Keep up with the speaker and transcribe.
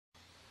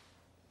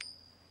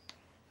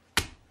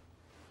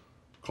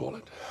Call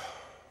it.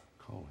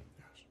 Call it,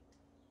 yes.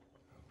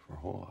 For a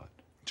whole lot.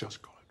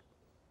 Just call it.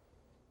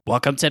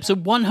 Welcome to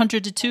episode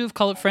 102 of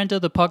Call It Friendo,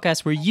 the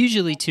podcast where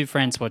usually two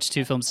friends watch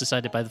two films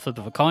decided by the flip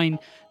of a coin.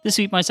 This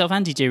week, myself,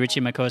 Andy J.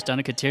 Ritchie, and my co-host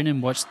Danica Tiernan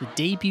watched the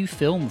debut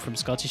film from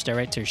Scottish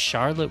director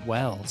Charlotte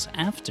Wells,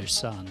 After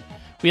Sun.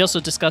 We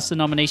also discussed the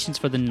nominations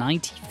for the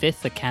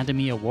 95th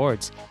Academy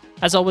Awards.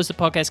 As always, the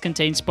podcast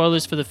contains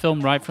spoilers for the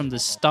film right from the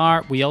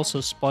start. We also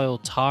spoil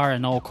Tar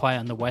and All Quiet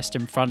on the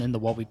Western Front in the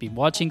What We've Been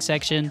Watching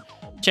section.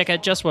 Check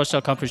out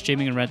justwatch.com for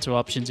streaming and rental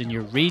options in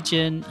your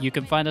region. You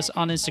can find us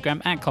on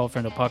Instagram at Call It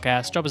Friendo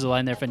Podcast. Drop us a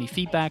line there for any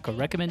feedback or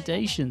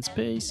recommendations.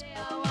 Peace.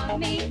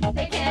 Me,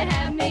 they can't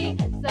have me,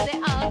 so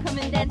they all come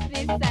and dance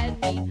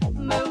beside me.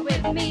 Move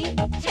with me,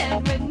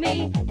 chant with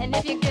me, and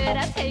if you're good,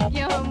 I'll take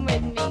you home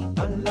with me.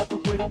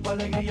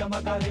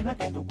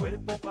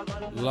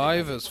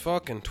 Live as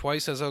fuck and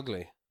twice as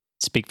ugly.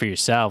 Speak for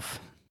yourself.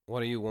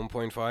 What are you,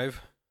 1.5?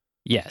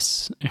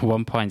 Yes,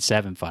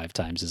 1.75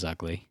 times as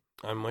ugly.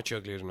 I'm much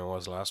uglier than I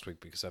was last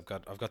week because I've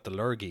got the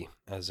lurgy,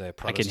 as hear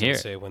Protestants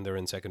it. say when they're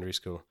in secondary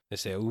school. They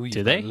say, "Oh,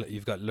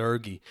 you've got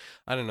lurgy."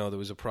 I don't know. There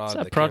was a prod. Is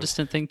that a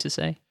Protestant thing to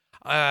say?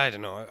 I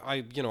don't know.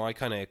 I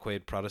kind of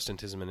equate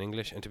Protestantism and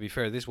English. And to be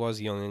fair, this was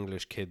a young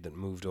English kid that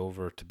moved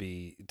over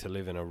to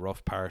live in a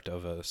rough part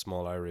of a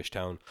small Irish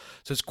town.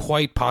 So it's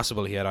quite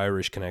possible he had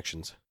Irish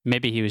connections.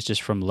 Maybe he was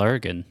just from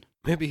Lurgan.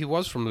 Maybe he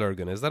was from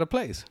Lurgan. Is that a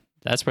place?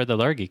 That's where the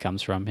lurgy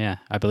comes from, yeah.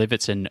 I believe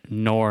it's in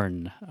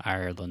Norn,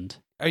 Ireland.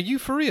 Are you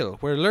for real?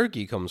 Where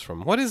lurgy comes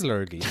from? What is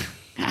lurgy?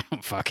 I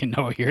don't fucking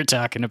know what you're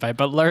talking about,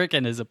 but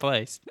Lurgan is a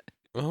place.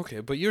 Okay,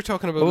 but you're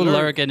talking about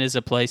Lurgan is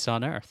a place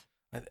on earth.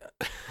 I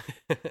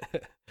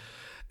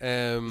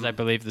I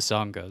believe the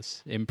song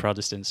goes in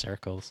Protestant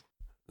circles.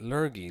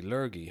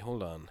 Lurgy.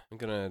 Hold on, I'm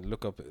gonna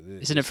look up.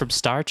 Isn't it from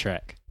Star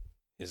Trek?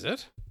 Is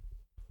it?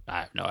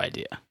 I have no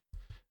idea.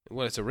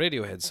 Well, it's a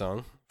Radiohead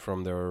song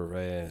from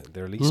their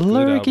least good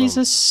Lurgy's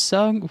album. a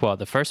song. Well,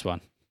 the first one.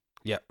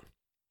 Yeah.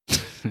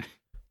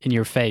 In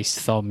your face,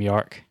 Thom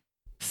Yorke.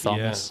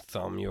 Thomas. Yeah,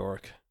 Thom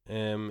Yorke.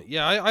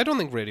 I don't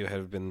think Radiohead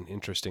have been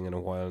interesting in a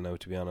while now,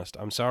 to be honest.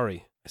 I'm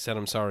sorry. I said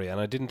I'm sorry,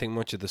 and I didn't think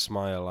much of The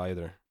Smile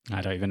either.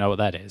 I don't even know what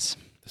that is.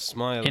 The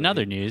Smile. In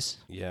other news.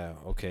 Yeah,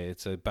 okay.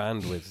 It's a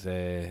band with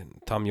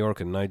Thom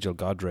Yorke and Nigel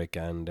Godrich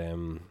and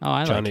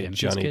I like him. He's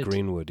Johnny good.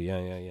 Greenwood.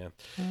 Yeah.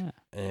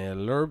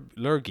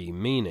 Lurgy,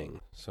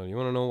 meaning. So you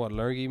want to know what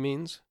lurgy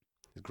means?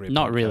 It's great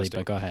Not really, podcasting.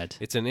 but go ahead.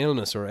 It's an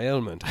illness or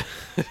ailment.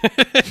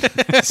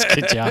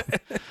 Good job.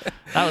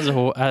 That was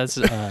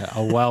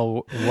a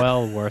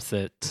well worth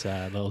it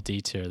little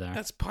detour there.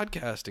 That's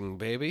podcasting,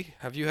 baby.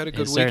 Have you had a It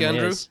good week, certainly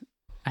Andrew? is.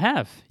 I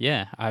have,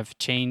 yeah. I've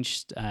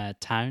changed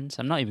towns.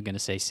 I'm not even going to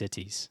say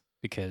cities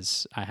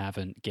because I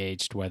haven't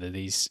gauged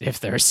if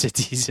there are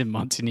cities in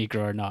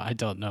Montenegro or not. I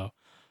don't know.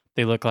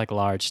 They look like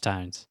large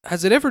towns.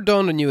 Has it ever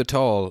dawned on you at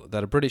all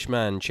that a British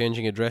man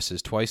changing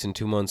addresses twice in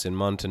 2 months in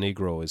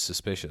Montenegro is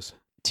suspicious?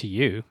 To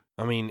you,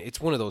 I mean, it's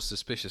one of those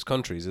suspicious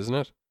countries, isn't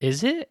it?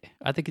 is it?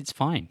 I think it's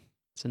fine.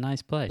 It's a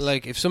nice place.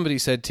 Like, if somebody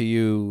said to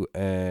you,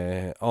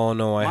 oh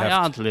no, my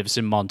aunt lives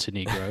in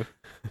Montenegro.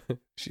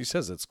 She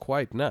says it's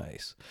quite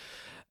nice.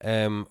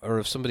 Or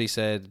if somebody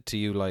said to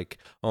you, like,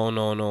 oh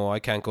no, I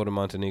can't go to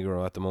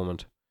Montenegro at the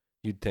moment,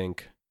 you'd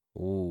think,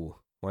 oh,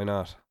 why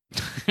not?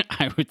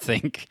 I would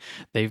think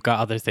they've got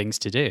other things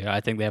to do.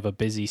 I think they have a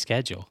busy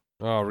schedule.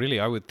 Oh, really?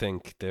 I would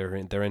think they're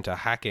into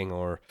hacking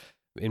or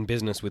in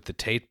business with the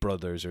Tate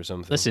brothers or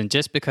something. Listen,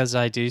 just because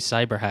I do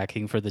cyber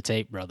hacking for the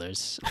Tate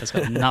brothers, that's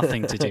got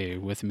nothing to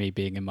do with me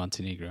being in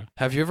Montenegro.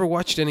 Have you ever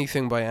watched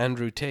anything by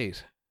Andrew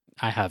Tate?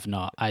 I have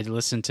not. I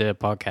listened to a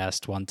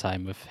podcast one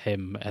time with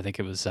him. I think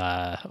it was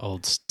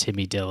old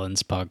Timmy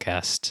Dillon's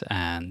podcast.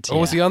 And Oh,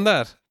 was he on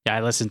that? Yeah,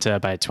 I listened to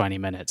about 20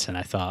 minutes and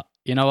I thought,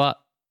 you know what?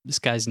 This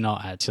guy's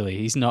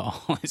he's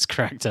not all it's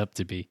cracked up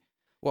to be.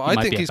 Well, He I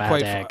might think be a he's bad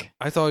quite. egg.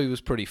 I thought he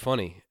was pretty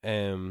funny.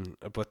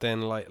 But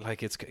then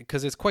like it's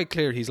because it's quite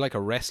clear he's like a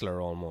wrestler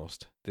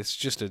almost. It's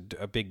just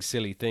a big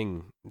silly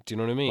thing. Do you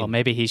know what I mean? Well,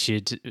 maybe he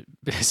should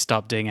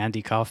stop doing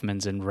Andy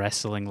Kaufman's and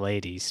wrestling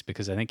ladies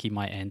because I think he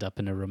might end up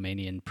in a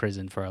Romanian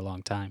prison for a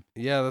long time.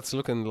 Yeah, that's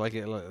looking like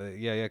it.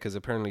 Yeah, because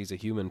apparently he's a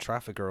human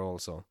trafficker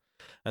also.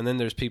 And then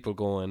there's people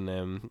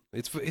going.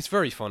 It's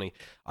very funny.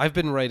 I've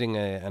been writing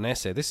an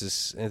essay.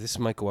 This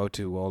might go out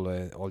to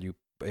all you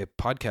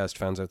podcast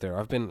fans out there.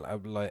 I've been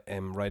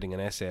writing an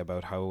essay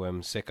about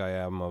how sick I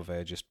am of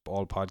just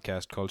all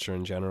podcast culture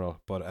in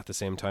general. But at the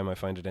same time, I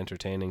find it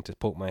entertaining to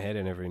poke my head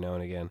in every now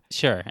and again.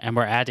 Sure, and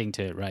we're adding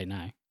to it right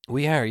now.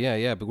 We are,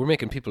 yeah. But we're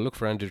making people look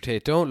for Andrew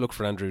Tate. Don't look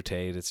for Andrew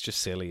Tate. It's just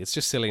silly. It's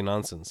just silly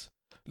nonsense.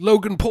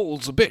 Logan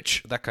Paul's a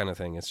bitch. That kind of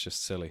thing. It's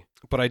just silly.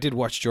 But I did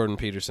watch Jordan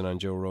Peterson on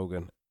Joe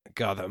Rogan.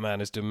 God, that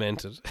man is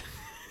demented.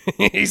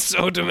 He's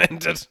so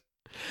demented.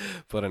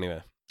 But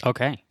anyway.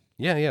 Okay.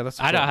 Yeah, that's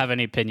I don't have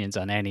any opinions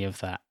on any of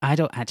that. I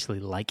don't actually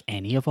like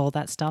any of all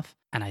that stuff,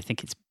 and I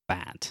think it's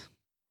bad.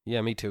 Yeah,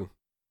 me too.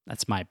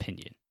 That's my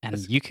opinion. And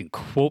you can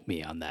quote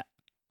me on that.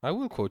 I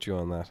will quote you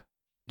on that.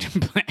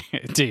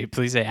 Dude,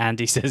 please say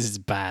Andy says it's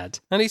bad.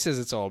 And he says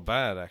it's all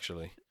bad,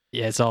 actually.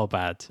 Yeah, it's all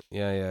bad.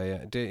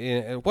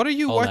 Yeah. What are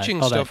you All that-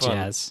 watching all that stuff on?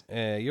 jazz.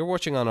 You're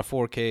watching on a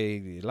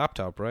 4K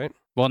laptop, right?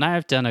 Well, now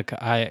I've done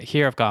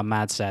here I've got a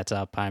mad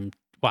setup.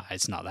 Well,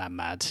 it's not that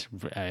mad.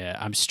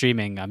 I'm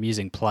streaming. I'm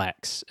using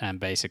Plex, and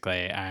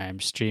basically I'm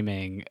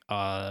streaming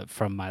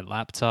from my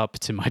laptop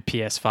to my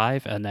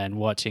PS5, and then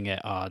watching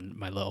it on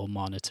my little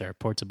monitor,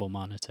 portable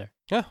monitor.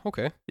 Yeah,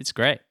 okay. It's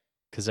great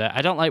because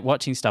I don't like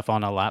watching stuff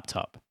on a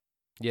laptop.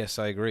 Yes,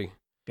 I agree.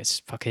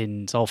 It's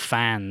all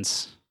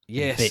fans, and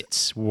Yes.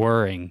 bits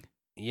whirring.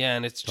 Yeah,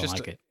 and it's Don't just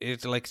like it.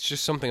 it's like it's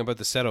just something about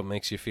the setup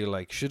makes you feel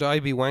like, should I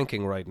be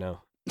wanking right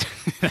now?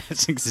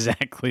 That's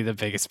exactly the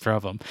biggest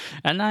problem.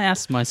 And I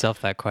ask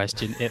myself that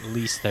question at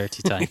least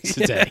 30 times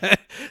a day.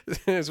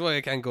 That's why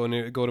I can't go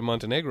to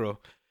Montenegro.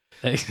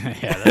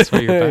 Yeah, that's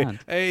where you're banned.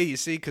 Hey, you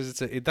see, because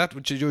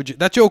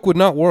that joke would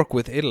not work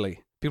with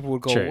Italy. People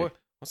would go, True.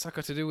 What's that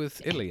got to do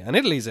with Italy? And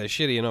Italy's a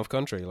shitty enough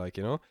country, like,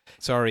 you know.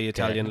 Sorry,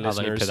 Italian Okay, I'll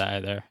let you listeners. put that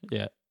out there.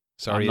 Yeah.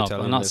 Sorry,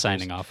 Italian I'm not listeners.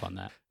 signing off on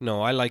that.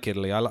 No, I like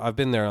Italy. I've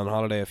been there on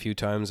holiday a few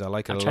times. I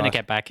like it I'm a trying lot. to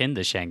get back in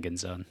the Schengen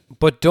zone.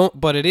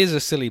 But it is a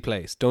silly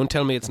place. Don't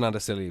tell me it's not a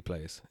silly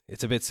place.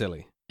 It's a bit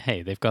silly.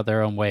 Hey, they've got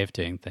their own way of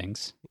doing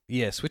things.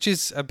 Yes, which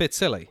is a bit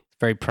silly.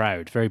 Very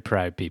proud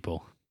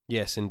people.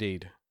 Yes,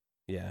 indeed.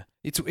 Yeah,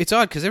 it's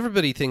odd because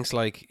everybody thinks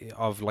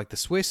of the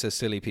Swiss as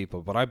silly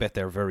people, but I bet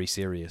they're very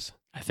serious.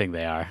 I think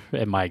they are.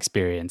 In my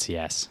experience,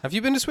 yes. Have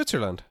you been to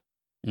Switzerland?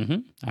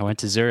 I went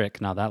to Zurich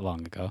not that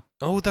long ago.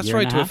 Oh, that's Year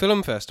right, and a to a half.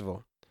 film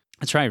festival.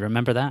 That's right.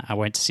 Remember that? I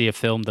went to see a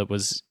film that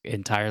was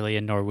entirely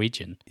in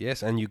Norwegian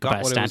Yes, and you got about a what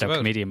it was stand-up about.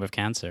 comedian with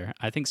cancer.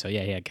 I think so.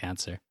 Yeah, he had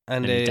cancer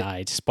And and he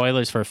died.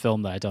 Spoilers for a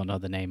film that I don't know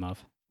the name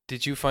of.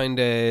 did you find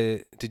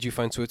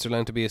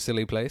Switzerland to be a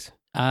silly place?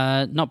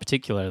 Not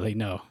particularly.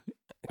 No.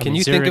 Can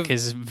you think Zurich of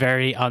is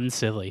very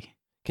unsilly.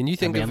 Can you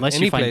think of unless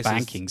any you find places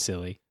banking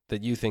silly.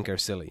 that you think are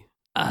silly?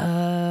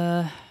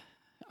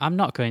 I'm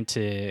not going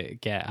to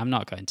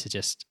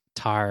just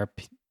tar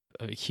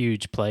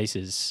huge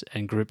places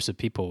and groups of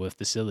people with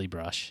the silly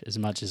brush as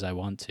much as I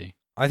want to.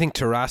 I think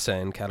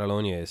Terrassa in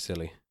Catalonia is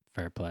silly.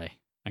 Fair play.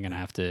 I'm going to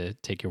have to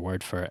take your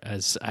word for it,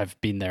 as I've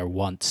been there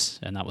once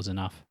and that was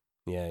enough.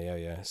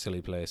 Yeah.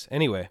 Silly place.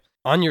 Anyway,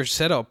 on your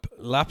setup,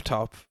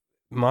 laptop,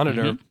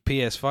 monitor,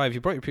 PS5.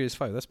 You brought your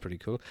PS5. That's pretty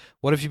cool.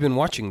 What have you been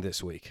watching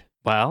this week?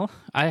 Well,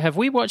 have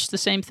we watched the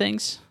same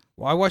things?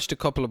 Well, I watched a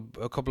couple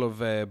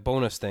of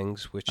bonus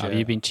things. Which Have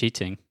you been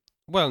cheating?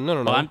 Well,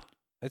 no. Well,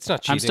 It's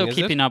not cheating. I'm still is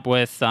keeping it? up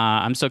with.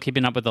 I'm still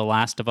keeping up with The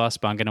Last of Us,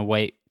 but I'm going to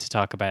wait to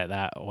talk about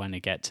that when I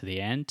get to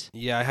the end.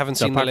 Yeah, I haven't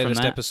So seen the apart from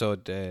latest that-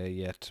 episode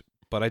yet,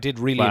 but I did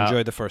really Well-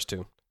 enjoy the first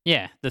two.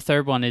 Yeah, the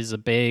third one is a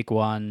big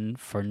one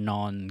for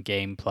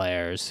non-game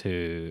players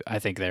who I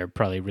think they're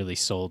probably really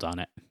sold on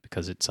it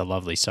because it's a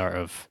lovely sort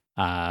of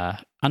a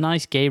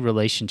nice gay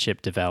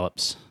relationship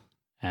develops.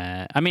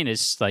 I mean,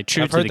 it's like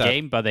true I've to the heard that.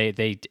 game, but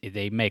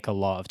they make a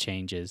lot of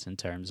changes in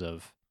terms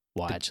of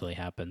what actually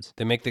happens.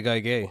 They make the guy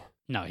gay.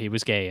 No, he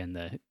was gay in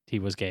the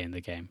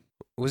game.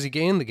 Was he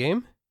gay in the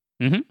game?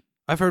 Mhm.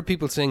 I've heard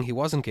people saying he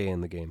wasn't gay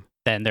in the game.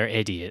 Then they're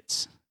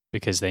idiots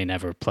because they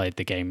never played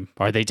the game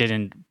or they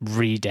didn't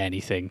read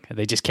anything.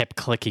 They just kept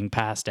clicking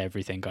past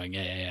everything, going,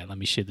 yeah, let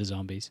me shoot the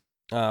zombies.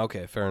 Ah,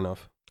 okay, fair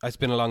enough. It's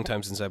been a long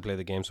time since I played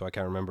the game, so I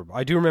can't remember.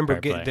 I do remember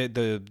Fair play.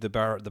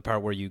 the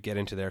part where you get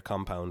into their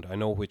compound. I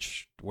know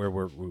where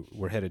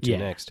we're headed to Yeah.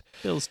 next.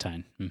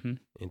 Billstown.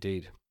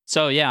 Indeed.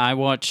 So yeah, I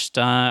watched.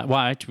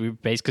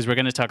 Because we're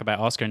going to talk about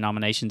Oscar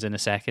nominations in a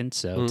second.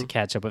 So to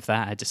catch up with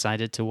that, I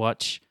decided to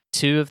watch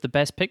two of the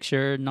Best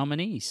Picture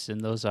nominees,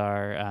 and those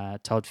are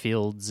Todd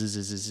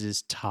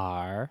Field's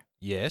Tar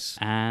Yes.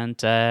 and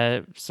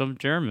some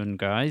German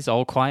guys,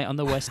 All Quiet on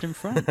the Western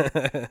Front.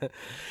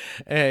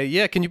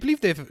 Yeah, can you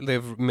believe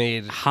they've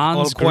made Hans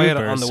All Quiet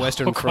Gruber's on the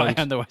Western All Quiet Front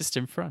on the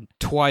Western Front.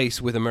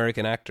 twice with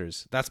American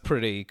actors? That's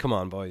pretty. Come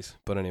on, boys.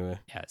 But anyway,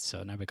 Yeah,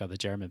 so now we got the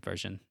German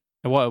version.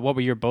 And what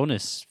were your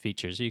bonus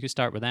features? You could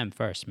start with them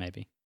first,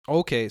 maybe.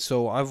 okay.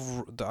 So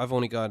I've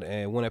only got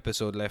one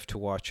episode left to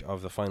watch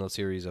of the final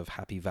series of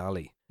Happy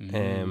Valley.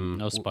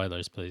 No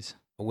spoilers, please.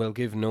 We'll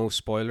give no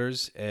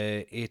spoilers.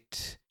 I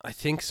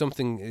think some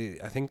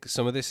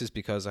of this is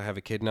because I have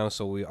a kid now,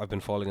 so I've been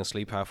falling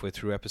asleep halfway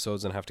through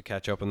episodes and have to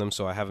catch up on them,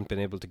 so I haven't been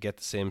able to get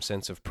the same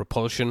sense of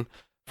propulsion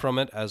from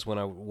it as when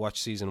I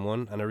watched season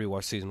 1, and I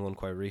rewatched season 1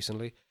 quite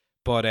recently.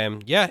 But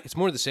yeah, it's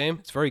more of the same.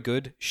 It's very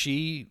good.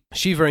 She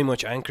very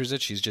much anchors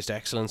it. She's just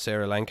excellent,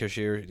 Sarah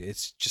Lancashire.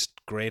 It's just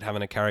great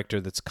having a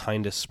character that's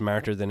kind of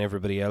smarter than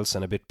everybody else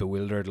and a bit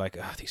bewildered, like,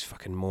 these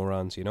fucking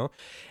morons, you know?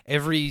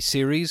 Every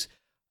series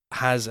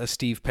has a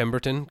Steve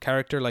Pemberton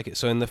character.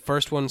 So in the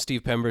first one,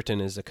 Steve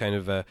Pemberton is a kind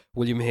of a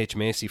William H.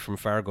 Macy from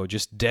Fargo,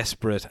 just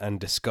desperate and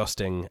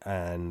disgusting,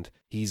 and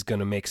he's going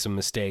to make some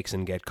mistakes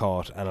and get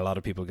caught, and a lot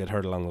of people get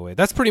hurt along the way.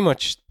 That's pretty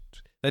much...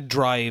 that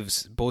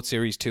drives both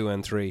series 2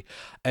 and 3.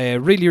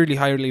 Really, really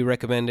highly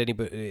recommend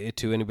it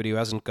to anybody who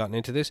hasn't gotten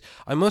into this.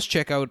 I must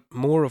check out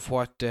more of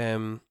what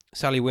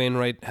Sally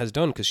Wainwright has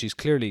done, because she's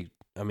clearly,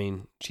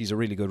 she's a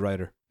really good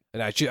writer.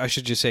 And I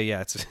should just say,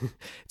 yeah, it's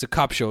a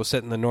cop show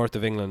set in the north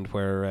of England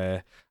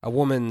where a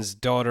woman's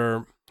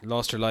daughter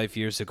lost her life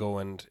years ago,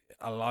 and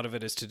a lot of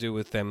it is to do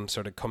with them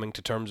sort of coming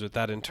to terms with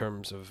that in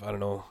terms of, I don't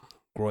know,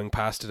 growing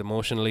past it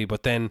emotionally.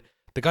 But then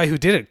the guy who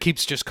did it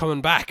keeps just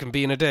coming back and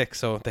being a dick,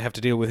 so they have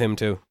to deal with him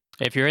too.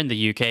 If you're in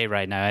the UK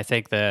right now, I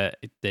think that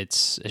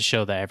it's a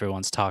show that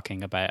everyone's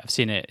talking about. I've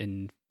seen it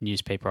in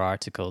newspaper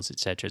articles,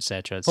 etc.,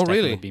 etc. It's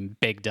really? definitely been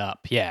bigged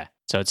up. Yeah.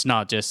 So it's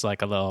not just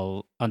like a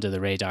little under the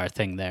radar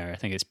thing there. I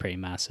think it's pretty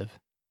massive.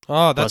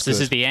 Oh, that's Plus, this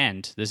good. is the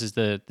end. This is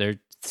there are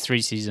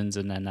 3 seasons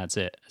and then that's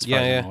it. As Yeah,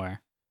 far as yeah. I'm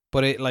aware.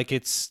 But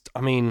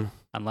I mean,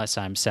 Unless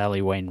I'm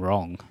Sally Wayne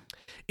wrong.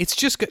 it's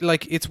just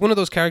like it's one of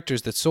those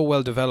characters that's so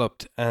well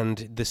developed,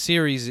 and the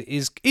series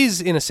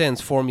is in a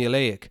sense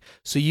formulaic,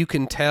 so you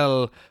can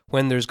tell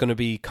when there's going to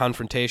be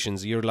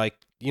confrontations. You're like,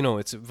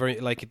 it's very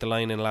like the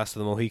line in Last of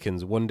the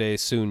Mohicans, one day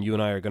soon you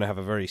and I are going to have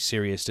a very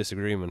serious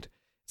disagreement.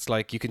 It's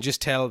like you can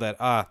just tell that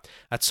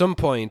at some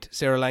point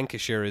Sarah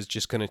Lancashire is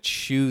just going to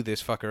chew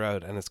this fucker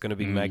out, and it's going to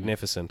be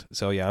magnificent.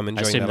 So yeah, I'm I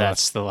enjoying assume that a lot.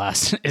 that's the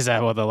last. Is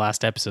that what the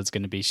last episode's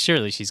going to be?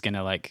 Surely she's going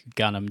to like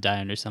gun him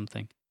down or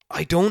something.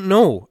 I don't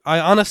know. I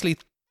honestly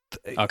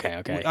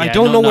Okay. I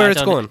don't know where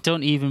it's going.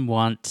 Don't even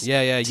want.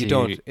 Yeah, you to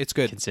don't. It's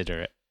good.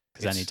 Consider it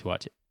because I It's- need to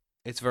watch it.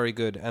 It's very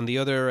good. And the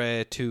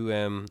other two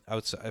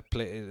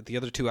the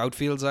other two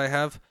outfields I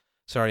have.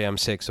 Sorry, I'm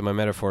sick, so my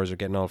metaphors are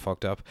getting all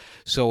fucked up.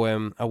 So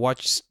I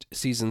watched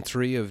season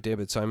 3 of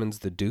David Simon's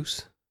The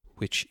Deuce,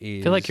 which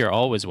is. I feel like you're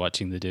always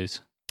watching The Deuce.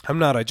 I'm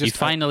not. You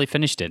finally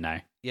finished it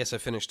now. Yes, I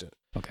finished it.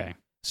 Okay.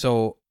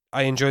 So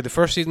I enjoyed the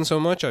first season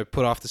so much, I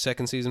put off the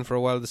second season for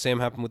a while. The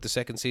same happened with the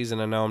second season,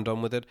 and now I'm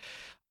done with it.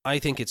 I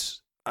think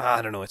it's.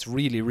 I don't know. It's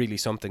really, really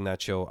something,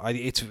 that show.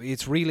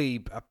 It's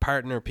really a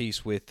partner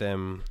piece with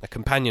a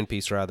companion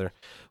piece rather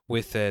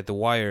with The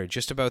Wire.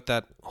 Just about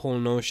that whole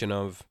notion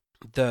of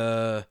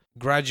the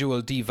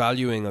gradual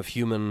devaluing of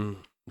human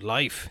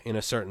life in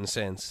a certain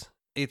sense.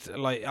 It's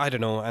like, I don't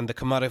know, and the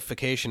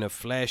commodification of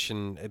flesh,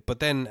 and but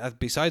then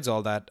besides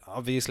all that,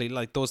 obviously,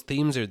 like those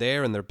themes are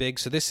there and they're big.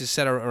 So this is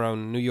set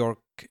around New York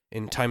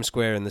in Times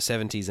Square in the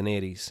 70s and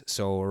 80s.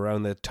 So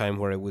around the time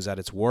where it was at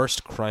its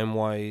worst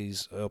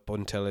crime-wise, up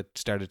until it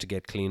started to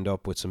get cleaned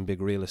up with some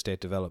big real estate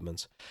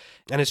developments.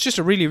 And it's just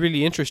a really,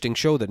 really interesting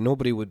show that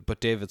nobody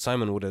but David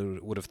Simon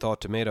would have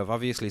thought to made of.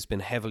 Obviously, it's been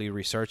heavily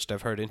researched.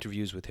 I've heard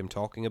interviews with him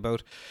talking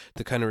about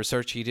the kind of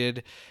research he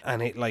did,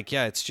 and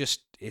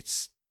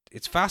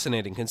it's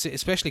fascinating,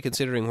 especially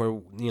considering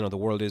where the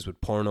world is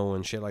with porno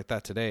and shit like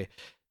that today.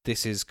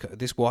 This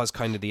was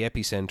kind of the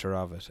epicenter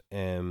of it.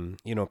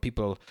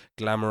 People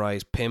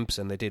glamorize pimps,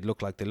 and they did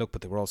look like they look,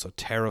 but they were also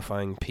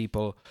terrifying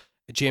people.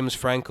 James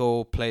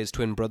Franco plays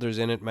twin brothers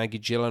in it. Maggie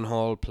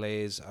Gyllenhaal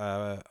plays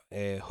a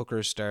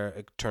hooker star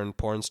turned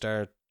porn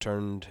star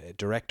turned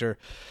director.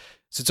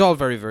 So it's all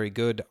very, very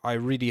good. I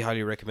really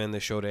highly recommend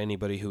this show to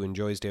anybody who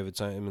enjoys David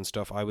Simon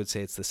stuff. I would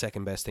say it's the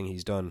second best thing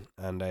he's done,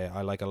 and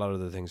I like a lot of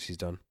the things he's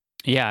done.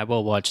 Yeah, I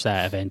will watch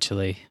that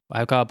eventually.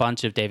 I've got a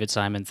bunch of David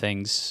Simon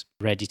things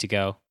ready to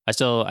go.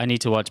 I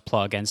need to watch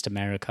Plot Against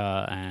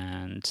America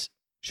and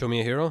Show Me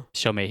a Hero?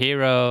 Show Me a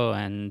Hero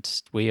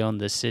and We Own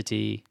the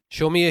City.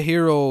 Show Me a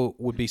Hero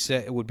would be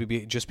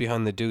just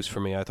behind The Deuce for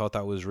me. I thought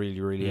that was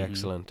really, really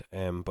excellent.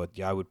 But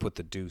yeah, I would put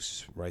The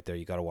Deuce right there.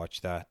 You got to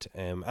watch that.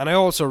 And I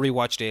also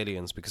rewatched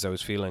Aliens because I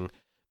was feeling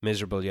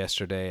miserable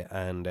yesterday.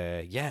 And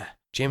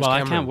James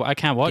Cameron. I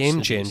can't watch Game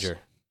The Deuce. changer.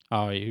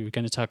 Oh, you're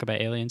going to talk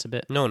about Aliens a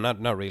bit? No,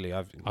 not really.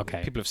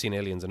 Okay. People have seen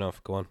Aliens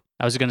enough. Go on.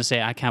 I was going to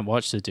say I can't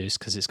watch The Deuce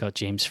because it's got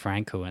James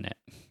Franco in it.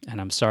 And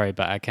I'm sorry,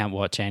 but I can't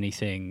watch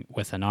anything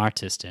with an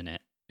artist in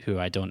it who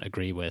I don't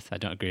agree with. I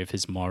don't agree with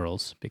his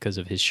morals because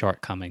of his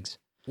shortcomings.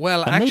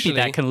 Well, But actually,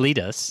 maybe that can lead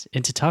us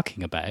into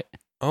talking about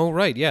oh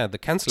right, yeah, the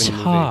cancelling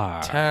Tar.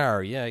 movie.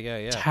 Tar.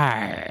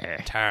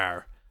 Yeah.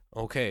 Tar.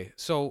 Okay,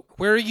 so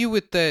where are you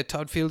with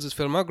Todd Fields'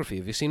 filmography?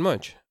 Have you seen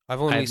much? I've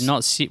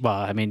not seen. Well,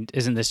 I mean,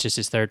 isn't this just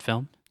his third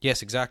film?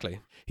 Yes,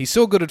 exactly. He's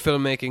so good at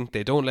filmmaking,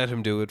 they don't let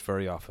him do it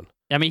very often.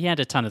 I mean, he had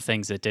a ton of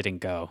things that didn't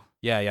go.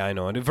 Yeah, I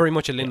know. And very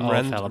much a It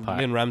all fell apart.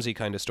 Lynn Ramsey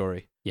kind of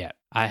story, Yeah,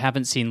 I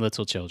haven't seen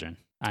Little Children.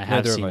 I have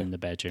Neither have seen I. In the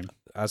Bedroom.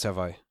 as have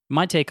I.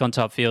 My take on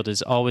Top Field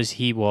is always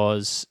he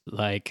was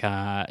like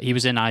he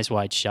was in Eyes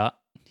Wide Shut.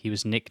 He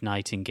was Nick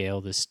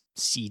Nightingale, this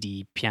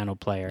seedy piano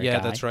player. Yeah,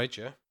 guy. that's right,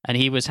 yeah. And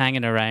he was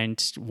hanging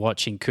around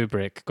watching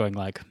Kubrick, going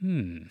like,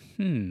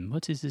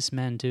 what is this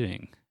man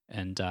doing?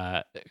 And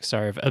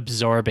sort of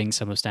absorbing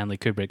some of Stanley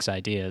Kubrick's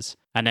ideas.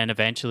 And then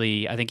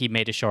eventually, I think he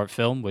made a short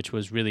film, which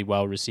was really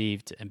well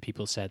received. And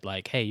people said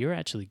like, hey, you're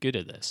actually good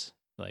at this.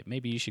 Like,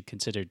 maybe you should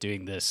consider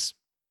doing this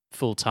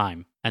full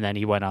time. And then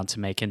he went on to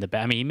make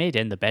he made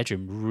In the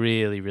Bedroom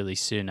really, really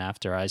soon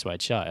after Eyes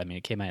Wide Shut. I mean,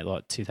 it came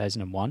out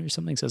 2001 or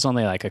something. So it's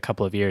only like a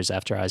couple of years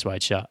after Eyes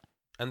Wide Shut.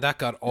 And that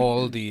got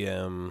all the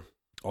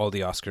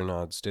Oscar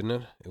nods, didn't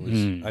it? It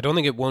was. I don't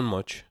think it won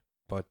much,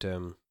 but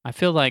I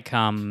feel like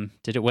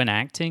did it win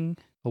acting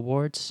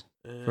awards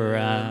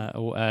for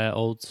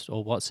old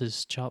what's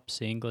his chops,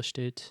 the English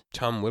dude?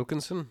 Tom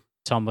Wilkinson.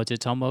 Did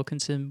Tom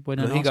Wilkinson win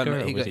No, an he got-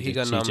 Oscar? he or was got- he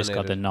got just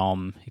got the nominated.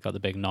 nom? He got the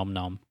big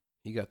nom.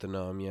 He got the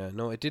nom. Yeah,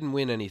 no, it didn't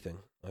win anything.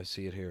 I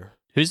see it here.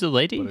 Who's the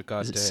lady? But it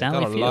got, Is it got Sally a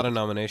lot Field? of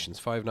nominations,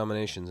 5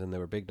 nominations, and they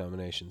were big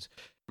nominations.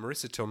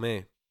 Marissa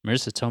Tomei.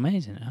 Marissa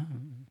Tomei.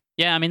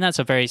 Yeah, I mean that's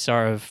a very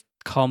sort of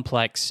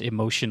complex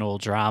emotional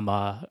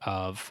drama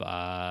of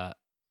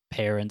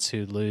parents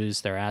who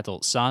lose their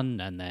adult son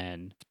and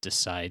then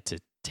decide to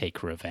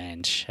take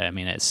revenge. I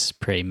mean, it's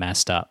pretty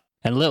messed up.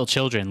 And little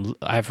children,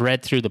 I've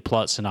read through the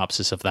plot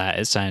synopsis of that.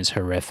 It sounds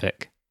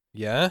horrific.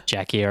 Yeah?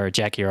 Jackie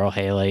Earl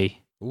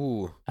Haley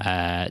Ooh.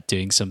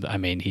 doing some. I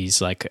mean,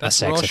 he's like That's a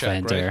sex Rorschach,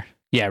 offender. right?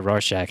 Yeah,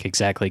 Rorschach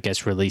exactly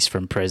gets released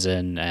from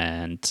prison,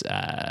 and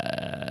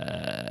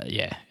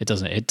yeah, it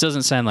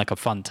doesn't sound like a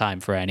fun time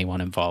for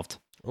anyone involved.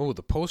 Oh,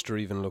 the poster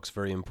even looks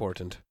very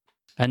important.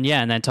 And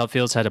yeah, and then Todd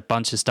Fields had a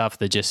bunch of stuff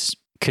that just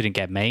couldn't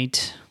get made,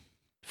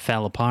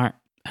 fell apart,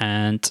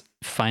 and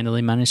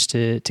finally managed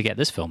to get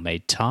this film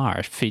made,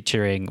 Tar,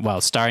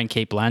 starring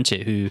Cate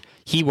Blanchett, who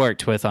he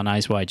worked with on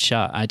Eyes Wide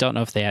Shut. I don't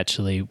know if they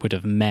actually would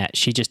have met.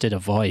 She just did a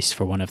voice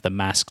for one of the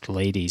masked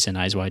ladies in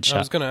Eyes Wide Shut. I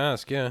was going to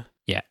ask, yeah.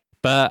 Yeah.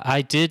 But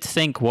I did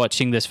think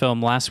watching this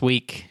film last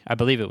week, I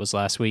believe it was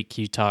last week,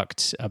 you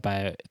talked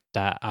about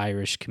that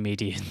Irish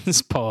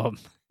comedian's poem.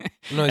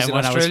 No, he's And an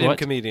when I was Australian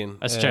comedian.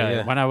 Australia.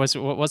 Yeah. When I was,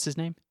 what's his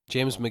name?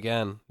 James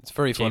McGann. It's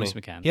very funny. James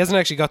McGann. He hasn't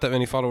actually got that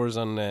many followers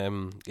on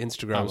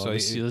Instagram. Oh, well,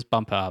 let's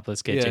bump it up.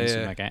 Let's get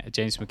Yeah,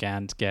 James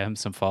McGann to get him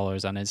some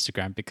followers on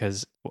Instagram,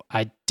 because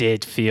I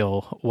did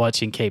feel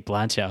watching Cate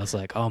Blanchett, I was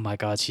like, oh my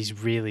God,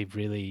 she's really,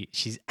 really,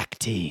 she's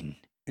acting.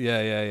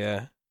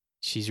 Yeah.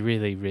 She's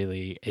really,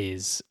 really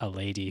is a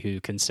lady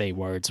who can say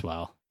words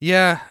well.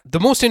 Yeah, the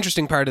most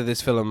interesting part of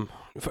this film.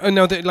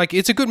 No,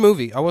 it's a good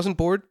movie. I wasn't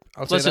bored.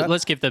 I'll say that.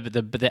 Let's give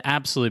the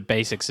absolute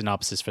basic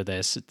synopsis for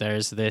this.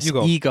 There's this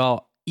You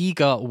go.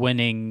 EGOT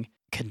winning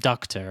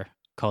conductor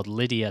called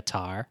Lydia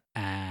Tarr,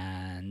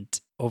 and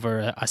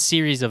over a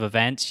series of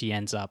events, she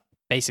ends up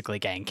basically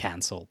getting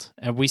cancelled.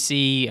 And we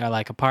see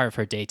like a part of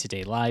her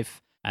day-to-day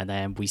life, and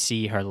then we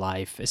see her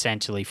life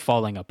essentially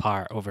falling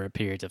apart over a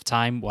period of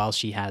time while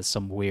she has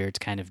some weird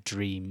kind of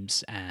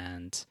dreams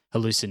and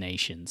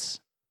hallucinations,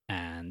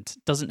 and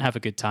doesn't have a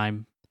good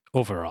time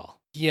overall.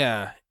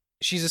 Yeah,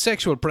 she's a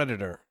sexual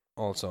predator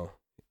also.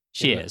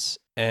 She Yeah. is.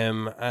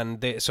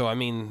 So I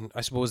mean,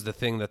 I suppose the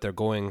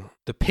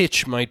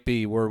pitch might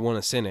be we're one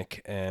a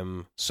cynic.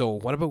 So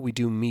what about we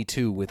do Me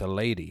Too with a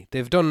lady?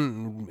 They've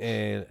done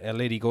a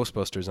Lady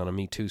Ghostbusters on a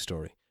Me Too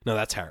story. No,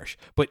 that's harsh,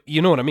 but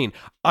you know what I mean.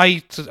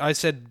 I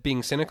said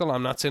being cynical.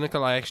 I'm not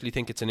cynical. I actually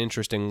think it's an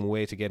interesting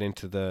way to get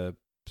into the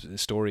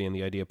story and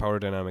the idea of power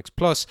dynamics.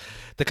 Plus,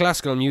 the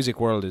classical music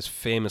world is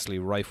famously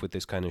rife with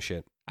this kind of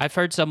shit. I've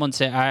heard someone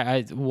say,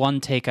 one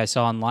take I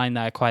saw online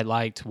that I quite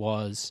liked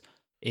was,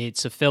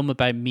 it's a film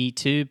about Me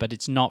Too, but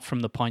it's not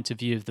from the point of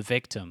view of the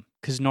victim.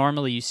 Because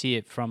normally you see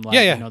it from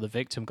the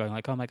victim going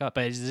like, oh my God,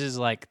 but this is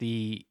like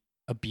the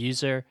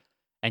abuser,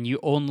 and you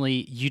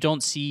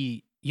don't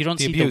see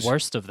the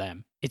worst of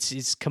them.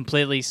 It's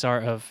completely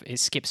sort of, it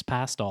skips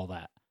past all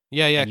that.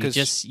 Yeah, because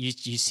because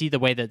you see the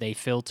way that they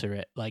filter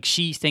it. Like,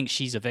 she thinks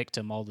she's a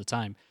victim all the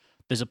time.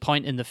 There's a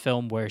point in the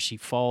film where she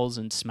falls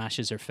and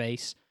smashes her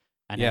face,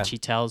 and then she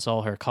tells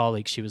all her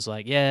colleagues, she was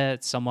like, yeah,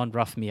 someone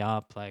roughed me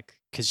up, like,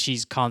 because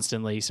she's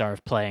constantly sort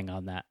of playing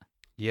on that.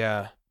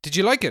 yeah. Did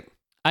you like it?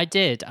 I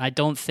did. I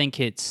don't think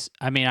it's,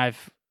 I mean,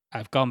 I've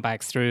gone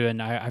back through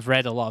and I've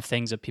read a lot of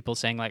things of people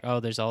saying like, oh,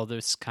 there's all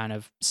this kind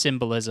of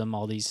symbolism,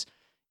 all these,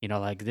 you know,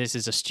 like, this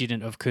is a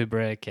student of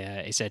Kubrick,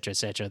 et cetera, et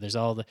cetera.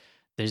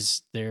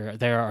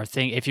 There are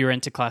things, if you're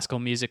into classical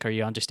music or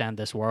you understand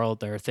this world,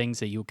 there are things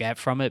that you'll get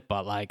from it,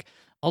 but like,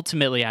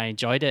 ultimately I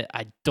enjoyed it.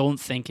 I don't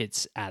think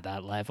it's at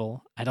that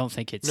level. I don't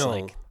think it's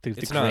like the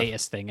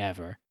greatest thing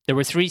ever. There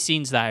were 3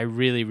 scenes that I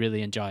really,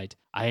 really enjoyed.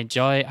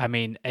 I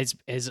mean,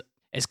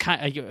 it's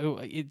kind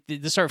of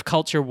the sort of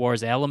culture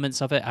wars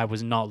elements of it, I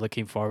was not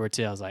looking forward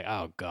to. I was like,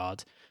 oh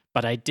God.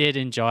 But I did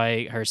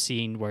enjoy her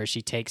scene where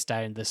she takes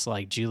down this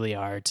like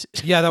Juilliard.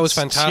 Yeah, that was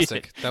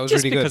fantastic. That was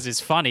just really good. because it's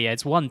funny.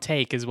 It's one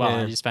take as well.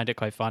 Yeah. I just found it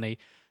quite funny.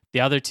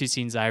 The other 2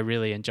 scenes I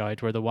really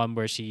enjoyed were the one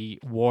where she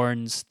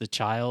warns the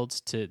child,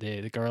 to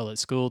the girl at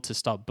school, to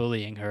stop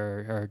bullying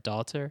her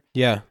daughter.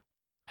 Yeah.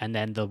 And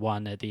then the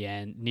one at the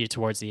end,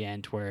 towards the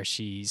end, where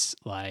she's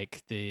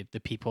like, the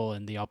people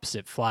in the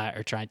opposite flat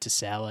are trying to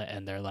sell it,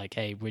 and they're like,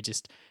 hey, we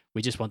just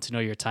want to know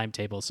your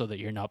timetable so that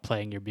you're not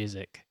playing your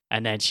music.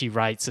 And then she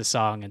writes a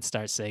song and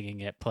starts singing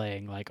it,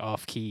 playing like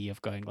off key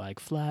of going like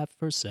flat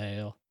for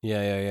sale.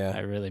 Yeah.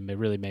 It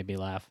really made me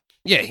laugh.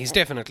 Yeah, he's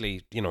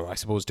definitely, I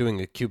suppose,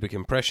 doing a Kubrick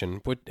impression.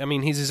 But, I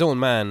mean, he's his own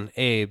man,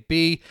 A.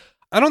 B,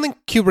 I don't think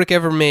Kubrick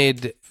ever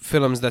made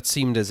films that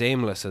seemed as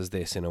aimless as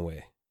this, in a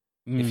way,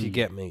 if you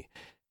get me.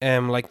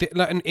 And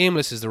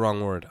aimless is the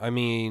wrong word. I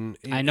mean...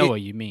 I know what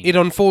you mean. It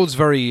unfolds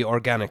very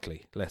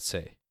organically, let's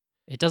say.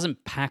 It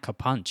doesn't pack a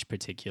punch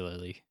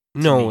particularly.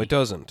 No, it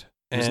doesn't.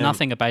 There's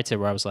nothing about it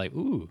where I was like,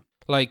 ooh.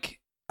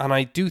 And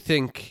I do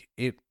think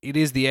it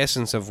is the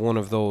essence of one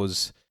of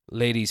those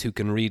ladies who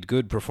can read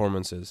good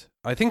performances.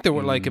 I think there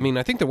were I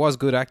think there was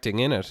good acting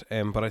in it,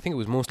 but I think it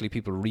was mostly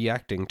people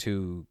reacting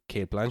to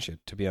Cate Blanchett,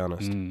 to be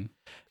honest.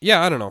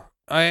 Yeah, I don't know.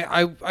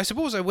 I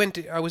suppose I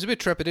was a bit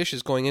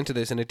trepidatious going into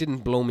this, and it didn't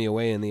blow me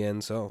away in the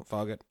end. So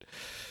fog it.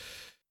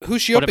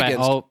 Who's she up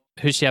against?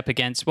 Who's she up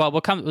against? Well,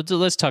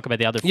 let's talk about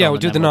the other film. Yeah, we'll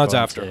do the nods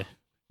after.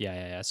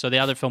 Yeah. So the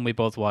other film we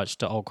both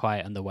watched, All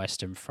Quiet on the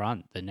Western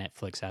Front, the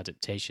Netflix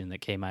adaptation that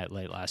came out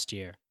late last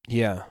year.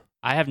 Yeah.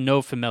 I have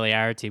no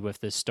familiarity with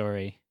this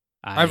story.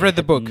 I've read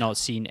the book. Not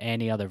seen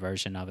any other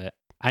version of it.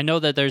 I know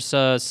that there's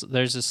a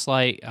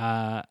slight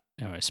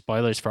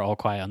spoilers for All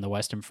Quiet on the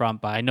Western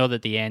Front, but I know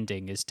that the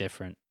ending is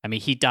different. I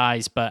mean, he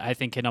dies, but I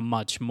think in a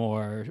much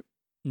more,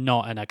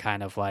 not in a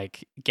kind of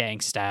like getting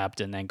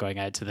stabbed and then going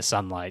out to the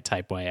sunlight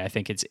type way. I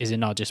think is it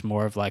not just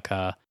more of like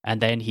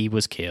and then he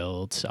was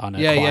killed on a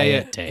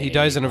quiet day. He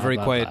dies on a very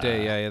blah, quiet blah.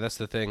 day. Yeah, that's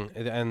the thing,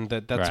 and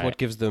that's Right. what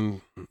gives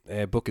the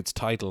book its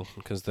title,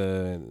 because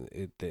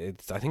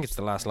it's I think it's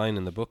the last line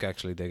in the book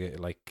actually. They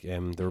get,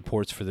 the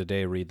reports for the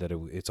day read that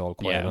it's all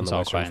quiet on the all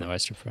Western quiet on Front. the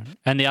Western Front.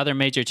 And the other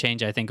major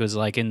change I think was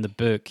like in the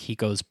book, he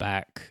goes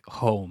back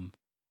home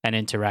and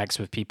interacts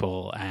with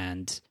people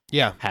and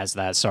Yeah, has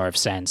that sort of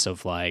sense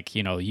of like,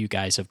 you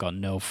guys have got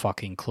no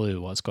fucking clue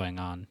what's going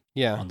on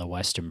yeah, on the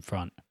Western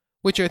Front.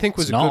 which I think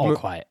was It's a not good all move.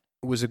 quiet.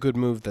 Was a good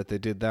move that they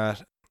did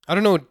that. I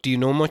don't know. Do you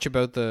know much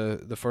about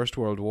the First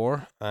World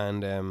War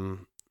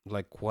and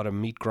like what a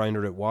meat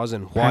grinder it was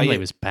and why Apparently it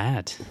was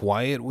bad.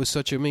 why it was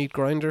such a meat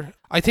grinder?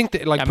 I think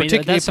that I mean,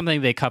 particularly that's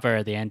something they cover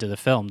at the end of the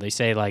film. They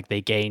say like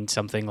they gained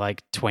something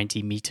like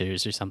 20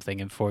 meters or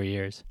something in 4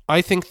 years.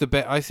 I think the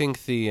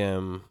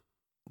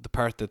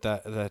part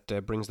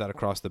that brings that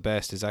across the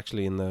best is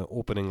actually in the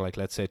opening, like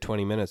let's say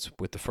 20 minutes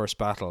with the first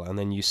battle, and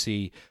then you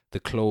see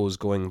the clothes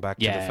going back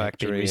to the Being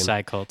factory. And,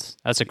 recycled.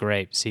 That's a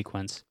great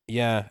sequence.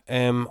 yeah.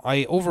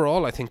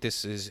 I think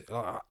this is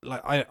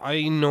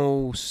I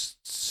know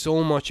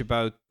so much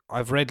about.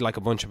 I've read like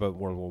a bunch about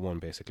World War One.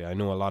 Basically, I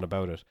know a lot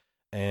about it.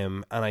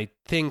 And I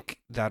think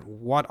that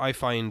what I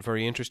find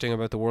very interesting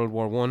about the World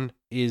War One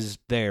is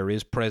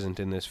present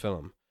in this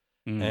film.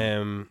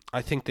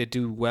 I think they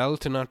do well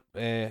to not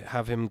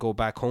have him go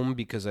back home,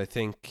 because I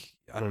think,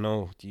 I don't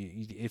know,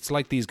 it's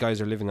like these guys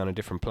are living on a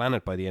different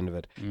planet by the end of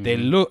it. They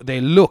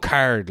look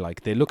hard,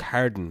 like they look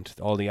hardened,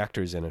 all the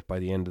actors in it by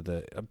the end of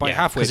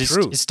halfway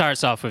through. It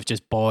starts off with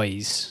just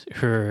boys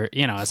who are,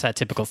 it's that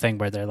typical thing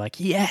where they're like,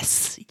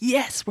 yes,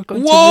 we're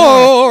going to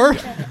war.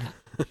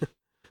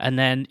 And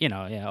then,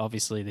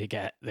 obviously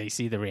they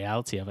see the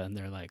reality of it and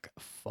they're like,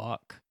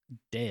 fuck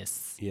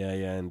this. Yeah,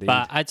 indeed.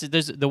 But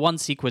there's the one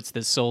sequence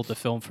that sold the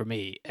film for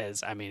me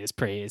is, I mean,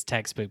 it's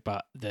textbook,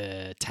 but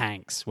the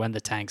tanks, when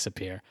the tanks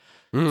appear,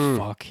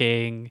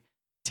 fucking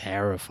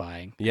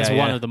terrifying. Yeah, it's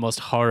one of the most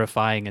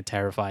horrifying and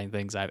terrifying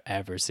things I've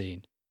ever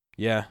seen.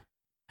 Yeah.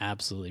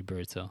 Absolutely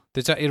brutal.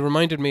 It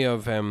reminded me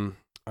of,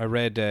 I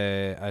read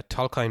a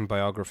Tolkien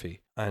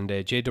biography, and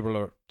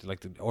J.W.,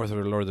 like the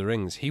author of Lord of the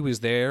Rings, he was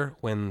there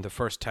when the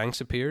first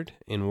tanks appeared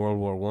in World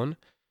War One.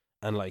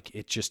 And like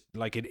it just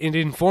like it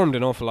informed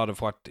an awful lot of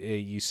what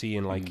you see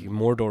in like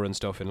Mordor and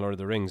stuff in Lord of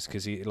the Rings,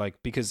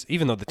 because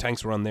even though the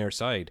tanks were on their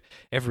side,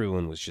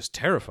 everyone was just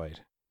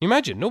terrified.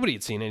 Imagine nobody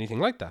had seen anything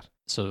like that.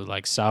 So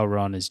like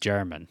Sauron is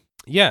German.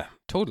 Yeah,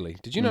 totally.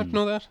 Did you not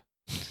know that?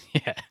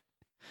 Yeah,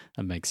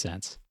 that makes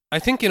sense. I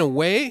think in a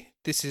way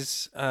this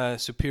is a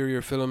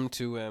superior film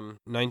to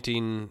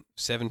 1917.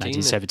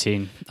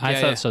 1917. I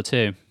thought so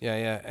too.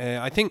 Yeah.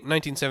 I think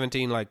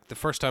 1917, like the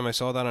first time I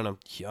saw that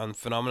on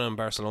Phenomena in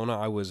Barcelona,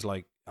 I was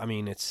like, I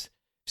mean,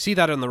 see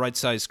that on the right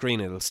side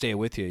screen, it'll stay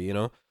with you, you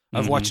know?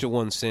 I've watched it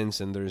once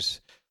since, and there's...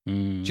 Do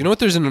you know what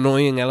there's an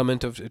annoying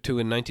element to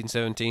in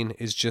 1917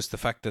 is just the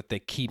fact that they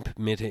keep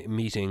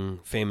meeting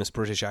famous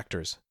British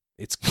actors.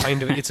 It's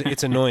kind of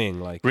it's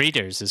annoying, like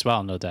readers as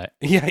well, no doubt.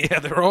 Yeah,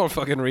 they're all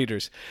fucking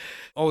readers.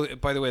 Oh,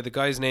 by the way, the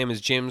guy's name is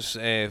James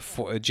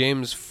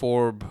Donald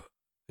Forbes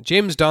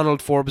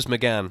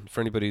McGann.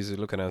 For anybody who's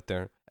looking out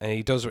there,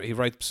 he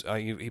writes.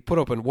 He put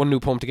up one new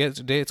poem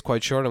today. It's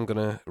quite short. I'm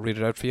gonna read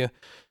it out for you.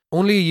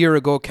 Only a year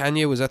ago,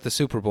 Kanye was at the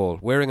Super Bowl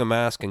wearing a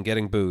mask and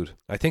getting booed.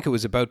 I think it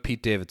was about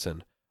Pete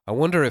Davidson. I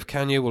wonder if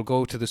Kanye will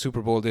go to the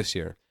Super Bowl this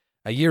year.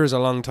 A year is a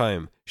long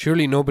time.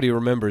 Surely nobody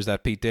remembers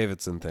that Pete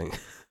Davidson thing.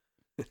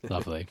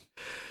 Lovely,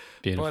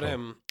 beautiful. But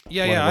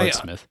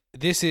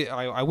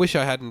I wish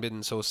I hadn't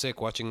been so sick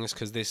watching this,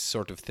 because this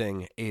sort of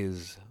thing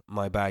is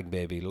my bag,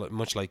 baby.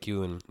 Much like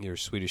you and your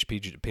Swedish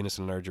penis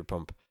enlarger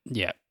pump.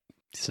 Yeah,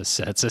 that's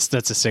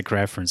a sick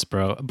reference,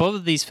 bro. Both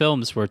of these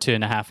films were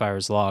 2.5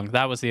 hours long.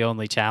 That was the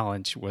only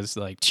challenge, was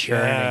like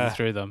churning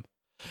through them.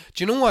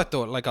 Do you know what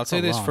though? Like I'll say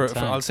this for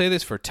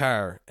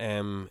Tar.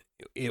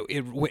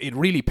 It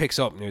really picks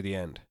up near the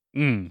end.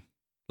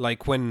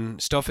 Like when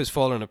stuff is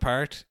falling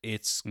apart,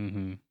 it's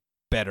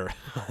better.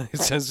 It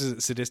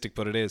sounds sadistic,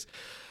 but it is.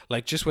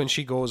 Like just when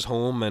she goes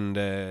home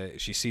and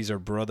she sees her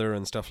brother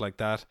and stuff like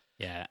that.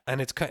 Yeah.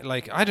 And it's kind of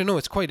like, I don't know,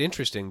 it's quite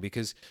interesting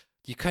because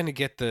you kind of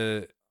get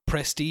the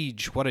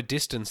prestige, what a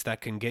distance that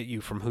can get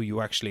you from who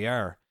you actually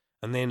are.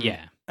 And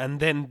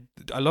then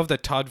I love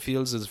that Todd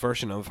Fields'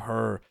 version of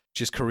her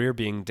just career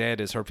being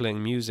dead is her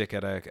playing music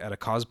at a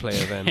cosplay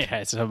event. Yeah,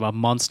 it's a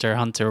Monster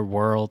Hunter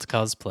World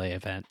cosplay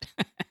event.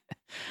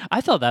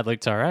 I thought that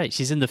looked all right.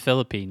 She's in the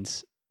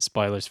Philippines.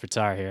 Spoilers for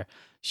Tar here.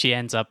 She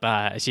ends up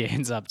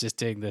just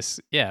doing this,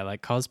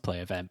 like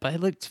cosplay event, but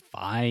it looked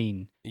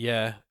fine.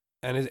 Yeah.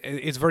 And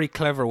it's very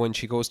clever when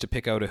she goes to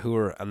pick out a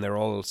hooer and they're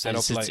all set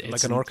up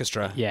like an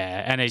orchestra.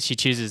 Yeah, and she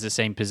chooses the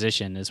same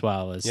position as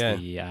well as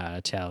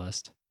the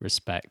cellist.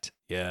 Respect.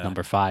 Yeah.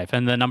 Number 5.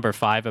 And the number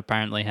 5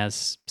 apparently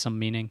has some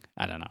meaning.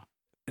 I don't know.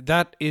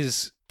 That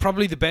is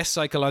probably the best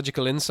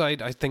psychological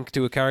insight, I think,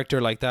 to a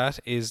character like that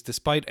is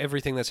despite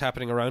everything that's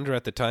happening around her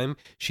at the time,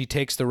 she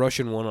takes the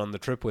Russian one on the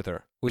trip with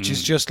her, which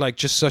is just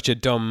such a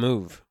dumb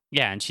move.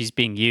 Yeah, and she's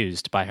being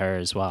used by her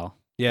as well.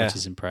 Yeah. Which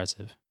is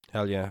impressive.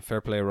 Hell yeah.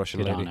 Fair play,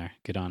 Russian lady.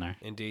 Good on her.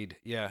 Indeed.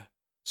 Yeah.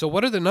 So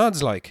what are the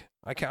nods like?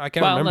 I can't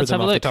remember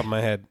them off the top of my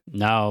head.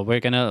 No,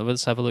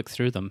 let's have a look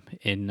through them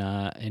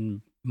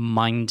in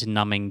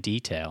mind-numbing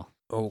detail.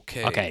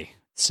 Okay.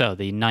 So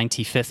the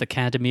 95th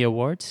Academy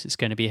Awards is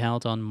going to be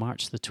held on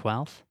March the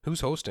 12th.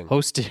 Who's hosting?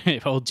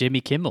 Old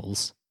Jimmy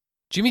Kimmel's.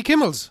 Jimmy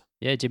Kimmel's?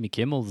 Yeah, Jimmy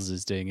Kimmel's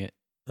is doing it.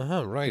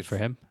 Right. Good for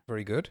him.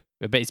 Very good.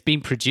 But it's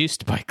being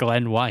produced by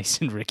Glenn Weiss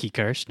and Ricky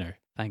Kirshner.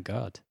 Thank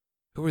God.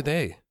 Who are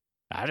they?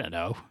 I don't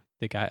know.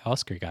 The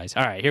Oscar guys.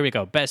 All right, here we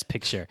go. Best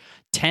Picture.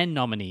 10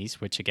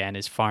 nominees, which again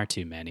is far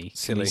too many.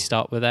 Silly. Can we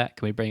stop with that?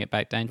 Can we bring it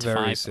back down to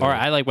Very 5? silly. Or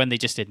I like when they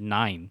just did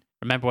 9.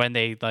 Remember when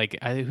they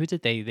who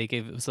did they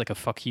gave it was like a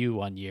fuck you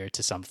one year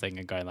to something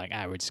and going like,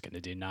 we're just going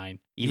to do 9.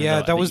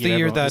 That was the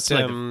year that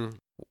like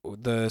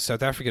the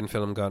South African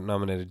film got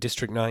nominated,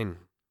 District 9.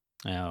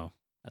 Oh,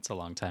 that's a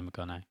long time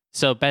ago now.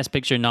 So Best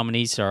Picture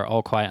nominees are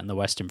All Quiet on the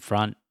Western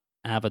Front,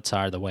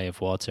 Avatar: The Way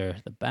of Water,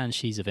 The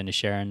Banshees of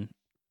Inisherin,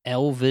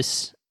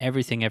 Elvis,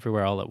 Everything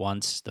Everywhere All at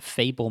Once, The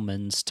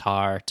Fabelmans,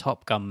 Tar,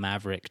 Top Gun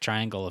Maverick,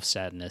 Triangle of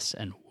Sadness,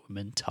 and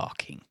Woman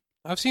Talking.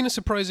 I've seen a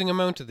surprising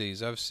amount of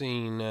these. I've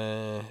seen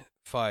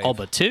 5. All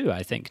but 2,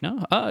 I think.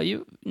 No?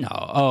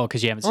 Oh,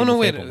 because you haven't seen The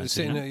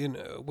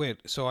Fabelmans. Wait.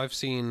 So I've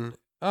seen...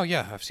 Oh,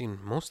 yeah, I've seen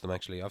most of them,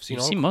 actually. You've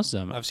seen most of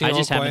them. I've seen I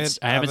just All Quiet,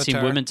 haven't seen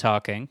Avatar. Women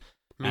Talking,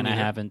 and I neither.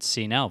 haven't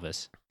seen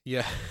Elvis.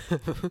 Yeah. So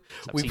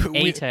I've seen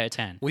 8 out of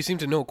 10. We seem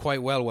to know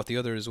quite well what the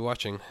other is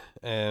watching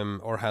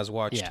or has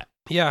watched. Yeah.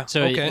 Yeah,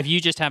 So okay. if you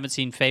just haven't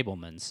seen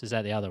Fabelmans, is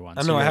that the other one?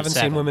 No, So I you're at haven't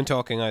seen 7. Women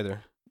Talking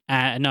either.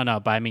 No,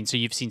 but I mean, so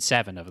you've seen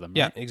 7 of them,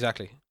 Yeah, right?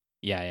 exactly.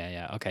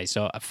 Yeah. Okay,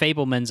 so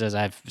Fabelmans, as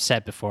I've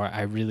said before,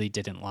 I really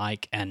didn't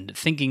like, and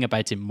thinking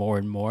about it more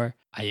and more,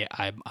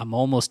 I'm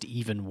almost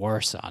even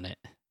worse on it.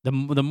 The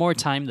more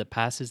time that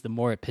passes, the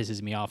more it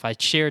pisses me off. I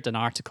shared an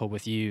article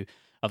with you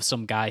of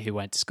some guy who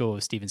went to school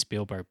with Steven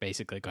Spielberg,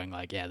 basically going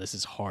like, "Yeah, this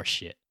is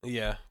horseshit."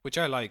 Yeah, which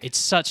I like. It's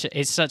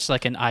such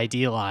like an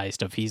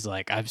idealized of he's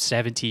like, I'm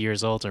 70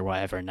 years old or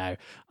whatever now.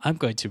 I'm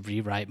going to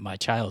rewrite my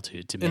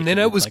childhood to make And then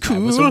it I look was like cool. I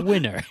was a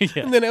winner.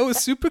 Yeah. And then I was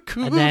super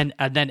cool. And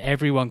then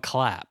everyone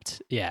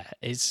clapped. Yeah,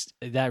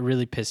 that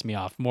really pissed me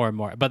off more and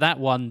more. But that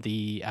won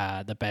the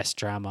best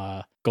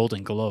drama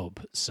Golden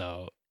Globe,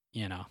 so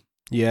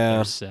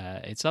yeah.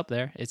 it's up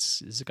there.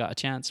 It's got a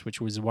chance, which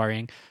was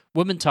worrying.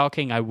 Women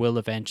Talking, I will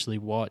eventually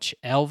watch.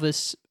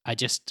 Elvis, I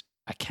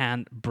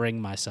can't bring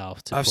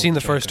myself to. I've pull seen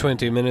the first trigger on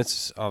 20 that.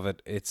 minutes of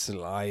it. It's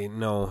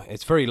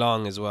very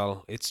long as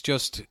well. It's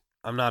just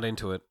I'm not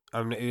into it.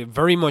 I'm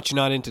very much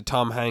not into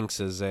Tom Hanks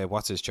as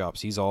what's his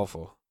chops. He's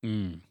awful.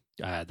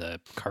 The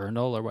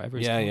Colonel or whatever.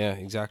 Yeah,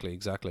 exactly.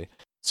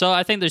 So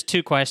I think there's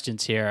 2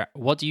 questions here.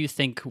 What do you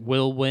think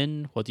will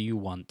win? What do you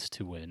want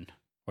to win?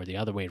 Or the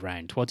other way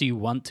around. What do you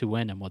want to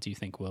win and what do you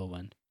think will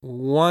win?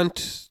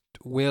 Want,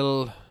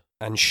 will,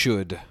 and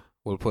should,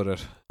 we'll put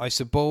it. I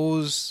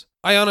suppose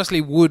I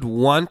honestly would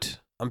want,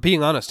 I'm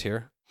being honest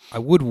here, I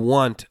would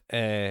want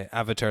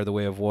Avatar: The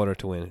Way of Water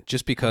to win.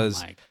 Just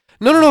because... Oh my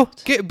No.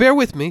 Bear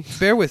with me.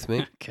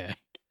 Okay.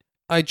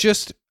 I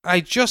just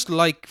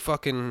like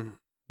fucking...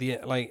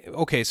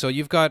 Okay, so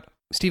you've got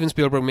Steven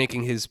Spielberg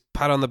making his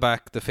pat on the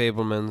back, The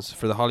Fabelmans,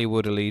 for the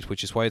Hollywood elite,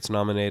 which is why it's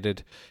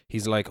nominated.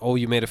 He's like, oh,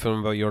 you made a film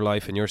about your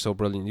life and you're so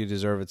brilliant, you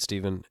deserve it,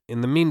 Steven. In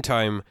the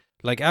meantime,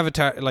 like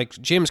Avatar,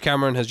 like James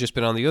Cameron has just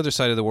been on the other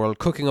side of the world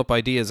cooking up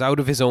ideas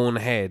out of his own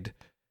head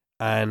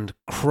and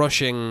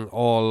crushing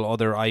all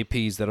other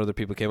IPs that other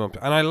people came up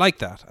to. And I like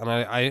that. And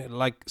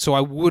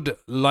I would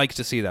like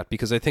to see that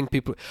because I think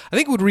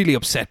it would really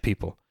upset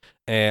people.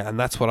 And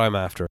that's what I'm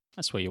after.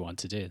 That's what you want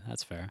to do.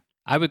 That's fair.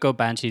 I would go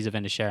Banshees of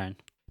Inisherin.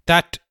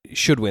 That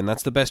should win.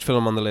 That's the best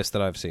film on the list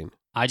that I've seen.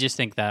 I just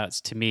think that,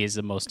 to me, is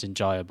the most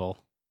enjoyable.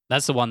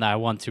 That's the one that I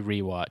want to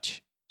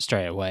rewatch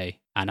straight away.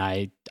 And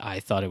I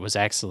thought it was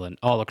excellent.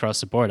 All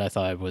across the board, I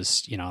thought it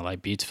was,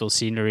 like beautiful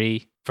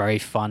scenery, very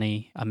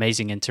funny,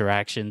 amazing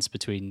interactions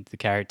between the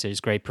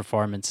characters, great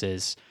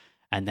performances,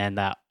 and then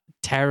that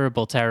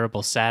terrible,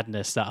 terrible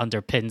sadness that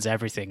underpins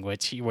everything,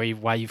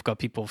 why you've got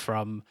people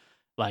from,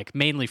 like,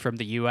 mainly from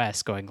the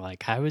US going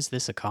like, how is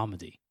this a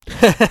comedy?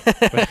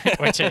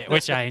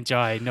 which I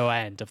enjoy no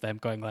end of them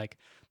going like,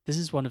 this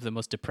is one of the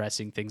most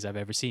depressing things I've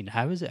ever seen.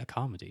 How is it a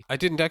comedy? I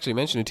didn't actually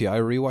mention it to you. I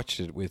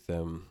rewatched it with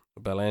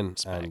Belen,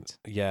 Respect. and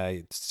yeah,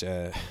 it's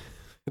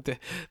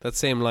that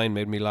same line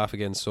made me laugh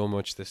again so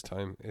much this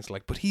time. It's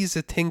like, but he's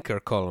a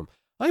thinker, Colm.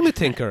 I'm a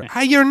thinker.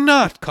 You're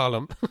not,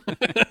 Colin.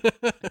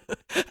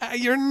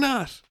 You're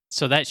not.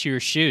 So that's your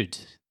should.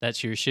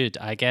 That's your should.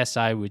 I guess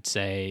I would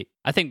say,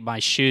 I think my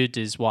should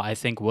is what I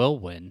think will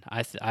win.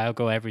 I'll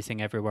go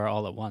Everything Everywhere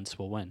All at Once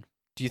will win.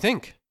 Do you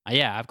think?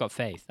 Yeah, I've got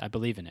faith. I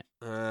believe in it.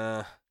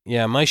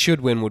 Yeah, my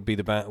should win would be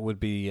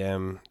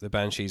the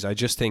Banshees. I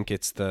just think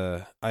it's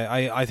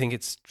I think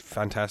it's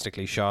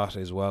fantastically shot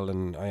as well,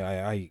 and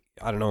I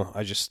don't know.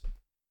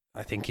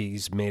 I think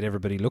he's made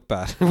everybody look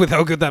bad with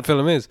how good that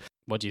film is.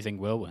 What do you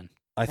think will win?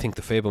 I think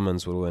The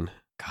Fabelmans will win.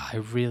 God, I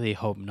really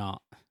hope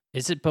not.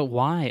 Is it? But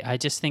why? I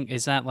just think,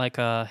 is that like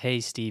a, hey,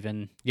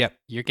 Stephen, Yep.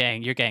 you're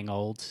getting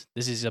old.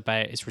 This is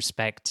about his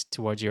respect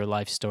towards your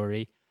life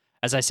story.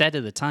 As I said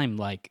at the time,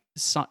 like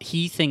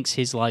he thinks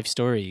his life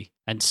story,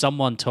 and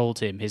someone told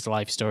him his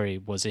life story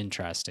was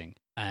interesting.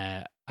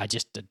 I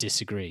just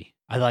disagree.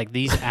 I like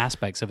these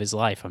aspects of his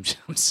life.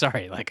 I'm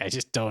sorry, like I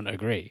just don't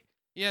agree.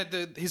 Yeah,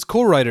 his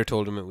co-writer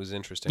told him it was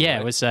interesting. Yeah,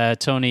 right? it was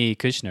Tony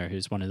Kushner,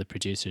 who's one of the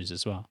producers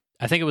as well.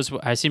 I think it was.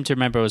 I seem to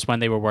remember it was when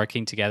they were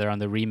working together on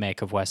the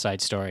remake of West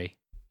Side Story.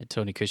 And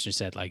Tony Kushner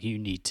said, like, you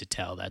need to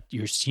tell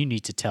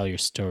your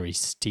story,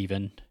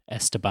 Stephen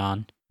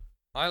Esteban.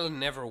 I'll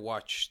never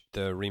watch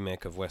the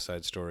remake of West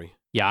Side Story.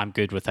 Yeah, I'm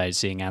good without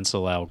seeing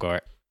Ansel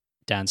Elgort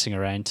dancing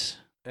around.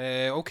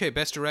 Okay,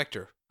 best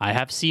director. I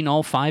have seen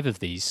all 5 of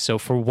these, so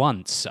for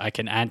once I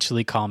can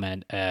actually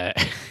comment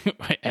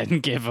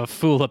and give a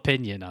full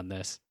opinion on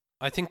this.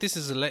 I think this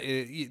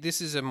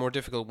is a more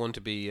difficult one to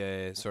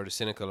be sort of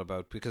cynical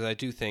about, because I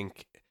do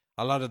think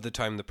a lot of the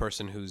time the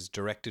person who's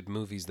directed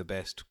movies the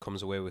best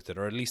comes away with it,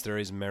 or at least there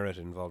is merit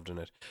involved in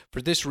it.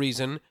 For this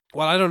reason,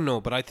 well, I don't know,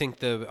 but I think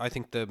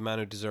the man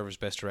who deserves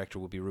best director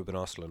would be Ruben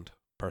Östlund,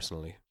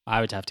 personally. I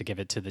would have to give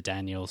it to the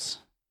Daniels,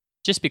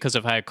 just because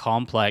of how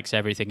complex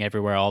Everything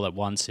Everywhere All at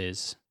Once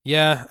is.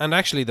 Yeah, and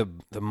actually the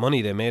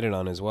money they made it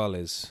on as well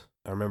is...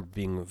 I remember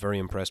being very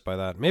impressed by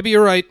that. Maybe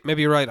you're right.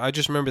 I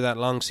just remember that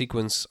long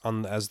sequence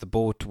as the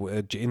boat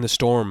in the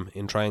storm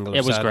in Triangle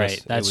of Sadness. It was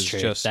great. That's true.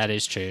 Just that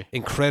is true.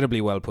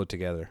 Incredibly well put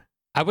together.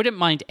 I wouldn't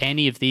mind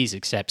any of these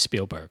except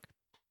Spielberg.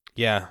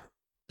 Yeah.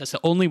 That's the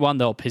only one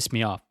that'll piss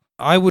me off.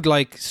 I would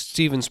like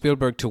Steven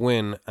Spielberg to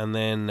win, and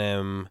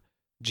then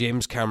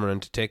James Cameron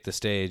to take the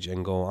stage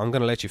and go, I'm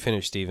going to let you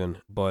finish, Stephen,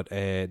 but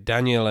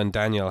Daniel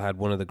had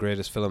one of the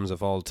greatest films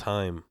of all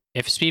time.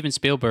 If Steven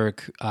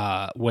Spielberg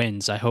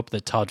wins, I hope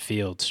that Todd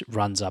Field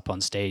runs up on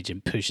stage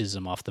and pushes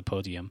him off the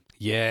podium.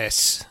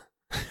 Yes.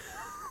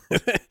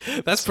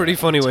 That's pretty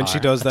funny when she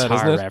does that,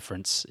 isn't it?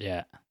 Reference,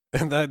 yeah. I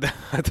thought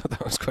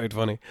that was quite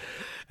funny.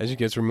 As she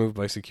gets removed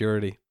by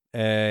security.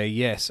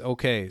 Yes,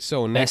 okay.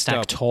 So next Best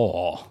up.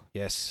 actor.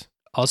 Yes.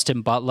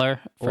 Austin Butler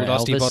for Old Elvis.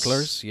 Austin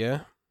Butlers, yeah.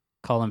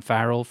 Colin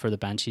Farrell for The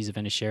Banshees of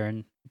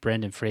Inisherin,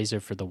 Brendan Fraser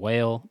for The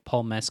Whale,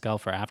 Paul Mescal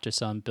for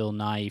Aftersun, Bill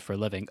Nighy for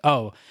Living.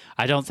 Oh,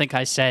 I don't think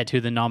I said who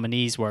the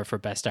nominees were for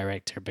Best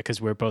Director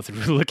because we're both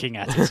looking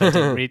at it, so I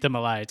didn't read them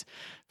aloud.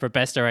 For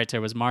Best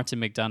Director was Martin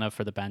McDonagh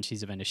for The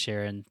Banshees of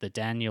Inisherin, the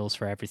Daniels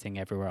for Everything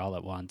Everywhere All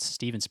at Once,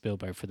 Steven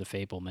Spielberg for The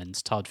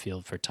Fabelmans, Todd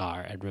Field for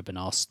Tar, and Ruben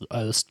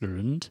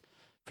Östlund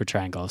for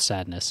Triangle of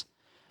Sadness.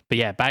 But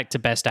yeah, back to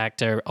Best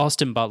Actor,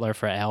 Austin Butler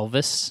for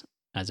Elvis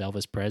as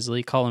Elvis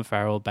Presley, Colin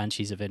Farrell,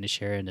 Banshees of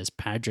Inisherin as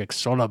Patrick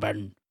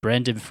Sullivan,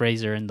 Brendan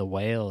Fraser in The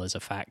Whale as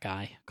a fat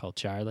guy called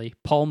Charlie,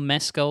 Paul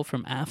Mescal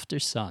from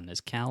Aftersun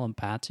as Callum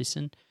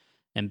Patterson,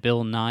 and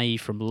Bill Nighy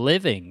from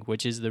Living,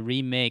 which is the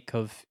remake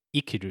of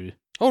Ikiru.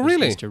 Oh,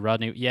 really? As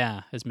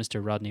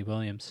Mr. Rodney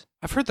Williams.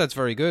 I've heard that's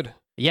very good.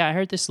 Yeah, I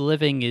heard this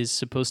Living is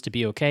supposed to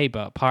be okay,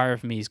 but part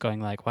of me is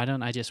going like, why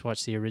don't I just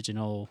watch the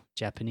original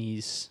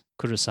Japanese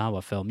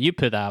Kurosawa film? You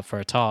put that up for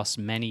a toss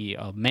many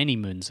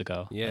moons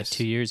ago. Yes. Like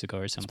 2 years ago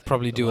or something. Let's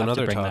probably do We'll have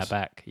to another bring toss. that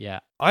back. Yeah.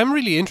 I'm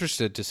really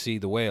interested to see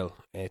The Whale,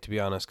 to be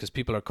honest, because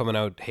people are coming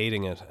out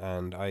hating it,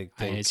 and I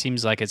think... It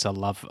seems like it's a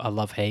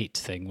love-hate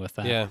thing with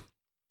that. Yeah.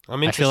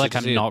 I'm I interested feel like to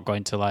I'm see not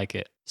going to like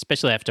it,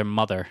 especially after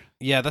Mother.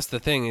 Yeah, that's the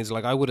thing, is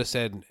like I would have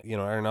said,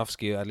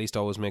 Aronofsky at least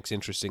always makes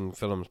interesting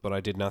films, but I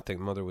did not think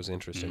Mother was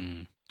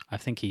interesting. I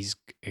think he's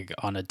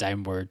on a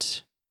downward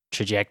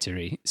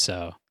trajectory,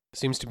 so...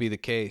 Seems to be the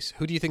case.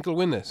 Who do you think will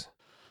win this?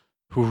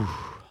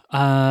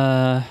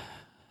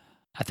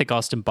 I think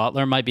Austin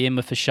Butler might be in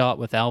with a shot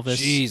with Elvis.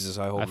 Jesus,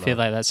 I hope I feel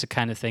like that's the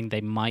kind of thing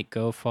they might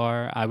go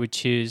for. I would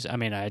choose. I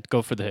mean, I'd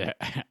go for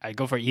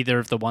either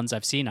of the ones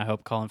I've seen. I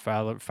hope Colin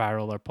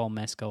Farrell or Paul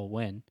Mescal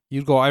win.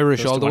 You'd go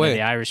Irish all the one way. Of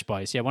the Irish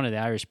boys, yeah, one of the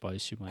Irish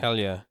boys should win. Hell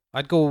yeah,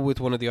 I'd go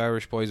with one of the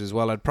Irish boys as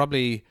well.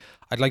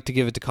 I'd like to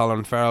give it to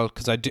Colin Farrell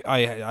because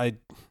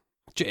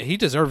he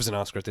deserves an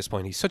Oscar at this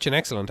point. He's such an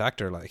excellent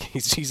actor. Like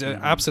he's an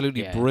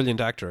absolutely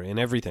brilliant actor in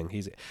everything.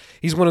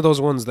 He's one of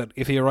those ones that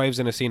if he arrives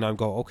in a scene, I'd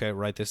go, okay,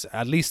 right,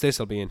 at least this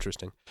will be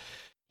interesting.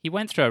 He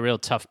went through a real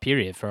tough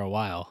period for a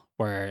while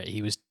where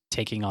he was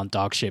taking on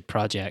dog shit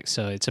projects.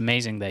 So it's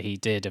amazing that he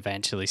did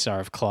eventually sort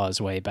of claw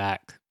his way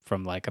back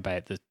from like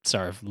about the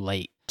sort of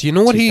late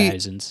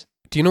 2000s.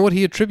 Do you know what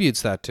he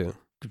attributes that to?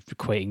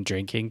 equating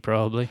drinking,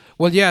 probably.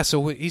 Well, yeah.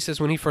 So he says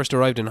when he first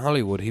arrived in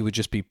Hollywood, he would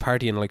just be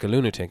partying like a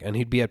lunatic, and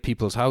he'd be at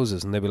people's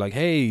houses, and they'd be like,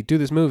 "Hey, do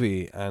this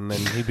movie," and then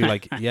he'd be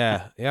like,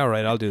 "Yeah, all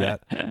right, I'll do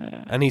that."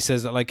 And he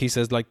says,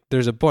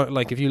 there's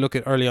if you look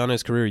at early on in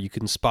his career, you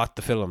can spot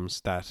the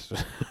films that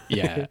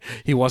Yeah.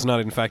 he was not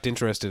in fact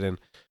interested in.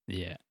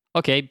 Yeah.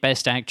 Okay,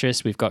 best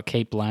actress, we've got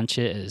Kate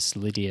Blanchett as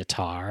Lydia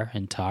Tarr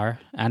in Tar,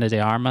 Ana de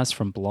Armas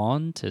from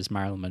Blonde as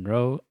Marilyn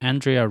Monroe,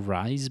 Andrea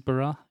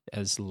Riseborough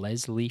as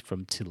Leslie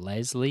from To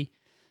Leslie,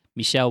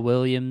 Michelle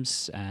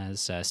Williams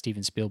as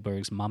Steven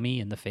Spielberg's Mummy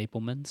in The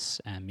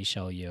Fablemans, and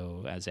Michelle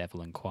Yeoh as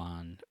Evelyn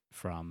Kwan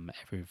from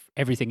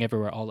Everything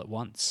Everywhere All at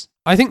Once.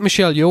 I think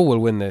Michelle Yeoh will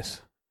win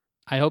this.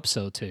 I hope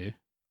so too.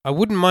 I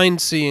wouldn't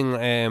mind seeing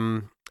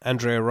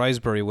Andrea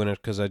Riseborough win it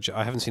because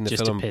I haven't seen the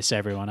Just film, to piss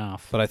everyone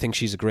off. but I think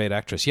she's a great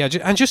actress. Yeah,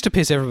 and just to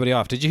piss everybody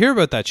off. Did you hear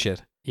about that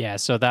shit? Yeah,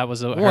 so that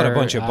was What a her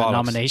bunch of bollocks.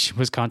 nomination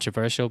was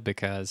controversial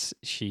because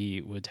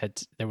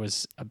there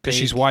was a big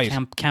she's white.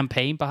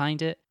 campaign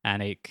behind it,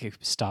 and it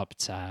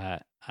stopped.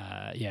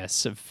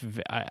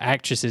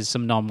 Actresses,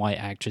 some non-white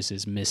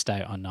actresses missed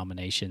out on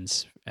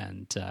nominations,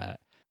 and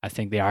I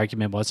think the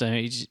argument was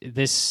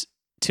this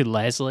To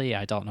Leslie.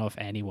 I don't know if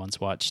anyone's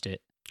watched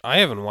it. I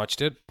haven't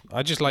watched it.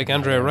 I just like Neither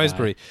Andrea have I.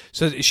 Riseborough.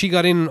 So she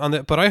got in on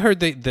the, but I heard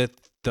the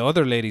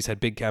other ladies had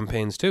big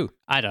campaigns too.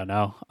 I don't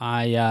know.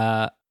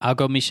 I'll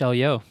go Michelle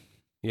Yeoh.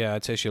 Yeah,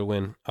 I'd say she'll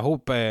win. I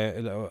hope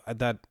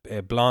that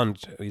Blonde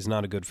is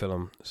not a good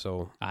film.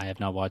 So I have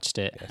not watched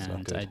it, Yeah, it's not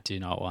and good. I do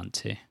not want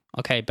to.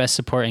 Okay, best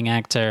supporting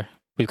actor.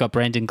 We've got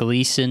Brendan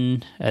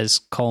Gleeson as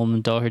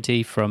Colm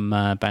Doherty from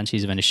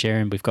Banshees of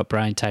Inisherin. We've got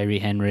Brian Tyree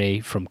Henry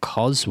from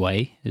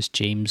Causeway as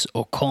James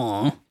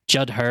O'Connor.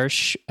 Judd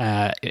Hirsch,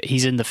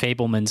 he's in The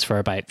Fablemans for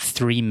about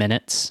 3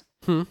 minutes.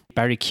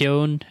 Barry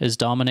Keoghan as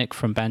Dominic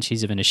from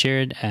Banshees of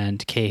Inisherin,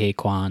 and Kei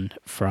Kwan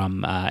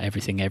from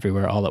Everything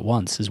Everywhere All at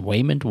Once as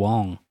Waymond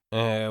Wong.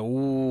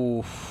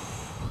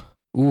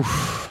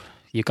 Oof.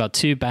 You got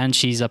two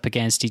Banshees up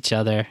against each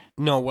other.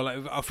 No,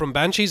 well, from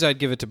Banshees, I'd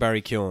give it to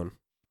Barry Keoghan.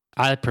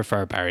 I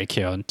prefer Barry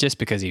Keoghan just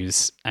because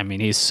he's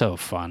so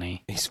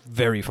funny. He's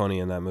very funny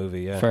in that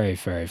movie. Yeah. Very,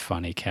 very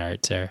funny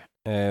character.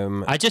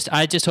 I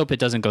I just hope it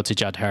doesn't go to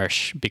Judd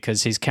Hirsch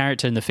because his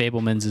character in The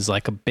Fablemans is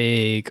like a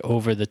big,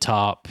 over the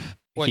top.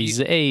 Well, He's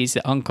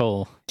the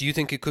uncle. Do you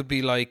think it could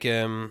be like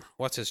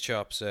what's his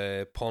chops?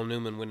 Paul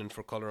Newman winning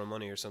for Color of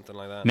Money or something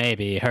like that?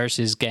 Maybe Hirsch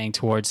is getting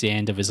towards the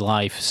end of his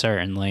life,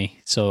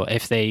 certainly. So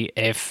if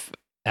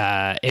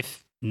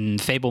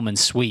Fableman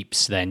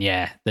sweeps, then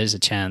yeah, there's a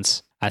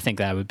chance. I think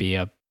that would be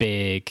a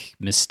big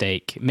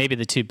mistake. Maybe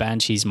the two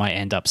Banshees might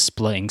end up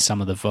splitting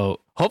some of the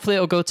vote. Hopefully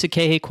it'll go to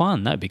Kei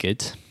Kwan. That'd be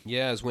good.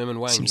 Yeah, as Women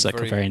Wang. Seems he's like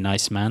a very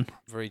nice man.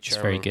 very He's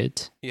charming. very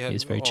good.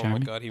 He's very Oh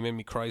charming. my god, he made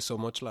me cry so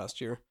much last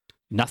year.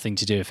 Nothing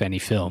to do with any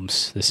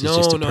films. This is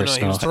just a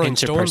He was throwing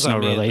stones at interpersonal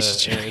me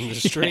relationship. in the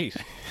street.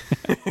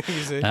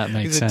 That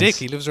makes he's a sense. dick.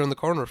 He lives around the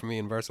corner from me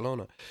in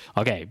Barcelona.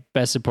 Okay,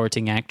 best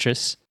supporting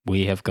actress.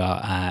 We have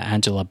got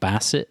Angela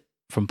Bassett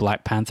from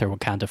Black Panther: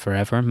 Wakanda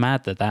Forever.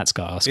 Mad that's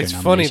got Oscar It's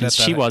funny nominations.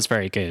 that She was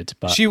very good,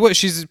 but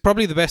She's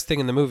probably the best thing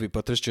in the movie,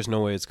 but there's just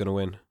no way it's going to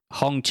win.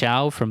 Hong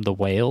Chow from The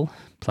Whale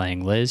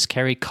playing Liz,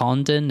 Kerry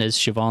Condon as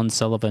Siobhan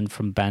Sullivan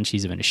from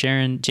Banshees of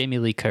Inisherin, Jamie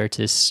Lee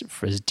Curtis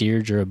as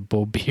Deirdre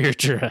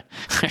Beaudeirdre,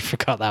 I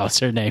forgot that was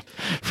her name,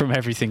 from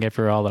Everything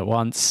Everywhere All at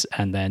Once,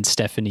 and then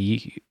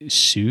Stephanie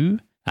Sue,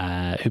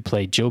 who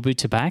played Jobu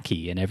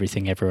Tabaki in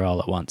Everything Everywhere All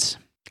at Once.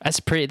 That's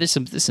pretty. There's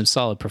some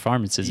solid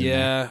performances in there.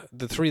 Yeah,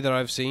 the 3 that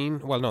I've seen.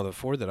 Well, no, the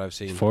 4 that I've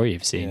seen. 4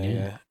 you've seen, Yeah, yeah.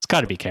 yeah. It's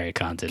got to be Kerry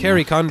Condon.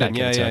 Kerry no? Condon, Gotta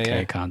give it yeah, to yeah, Kerry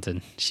yeah.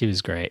 Condon. She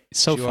was great.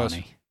 So She was.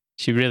 funny.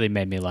 She really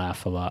made me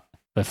laugh a lot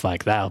with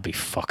like, that'll be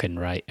fucking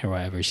right, or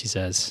whatever she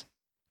says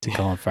to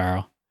Colin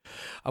Farrell.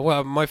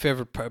 Well, my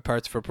favorite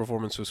parts of her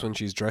performance was when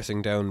she's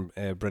dressing down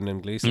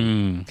Brendan Gleeson.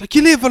 Mm. Like,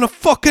 you live on a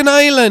fucking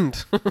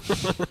island.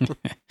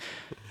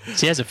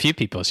 She has a few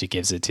people she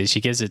gives it to. She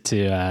gives it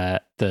to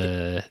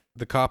the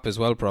The cop as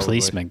well, probably.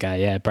 policeman guy,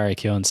 yeah, Barry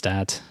Keoghan's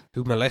dad.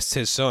 Who molests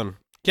his son.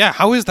 Yeah,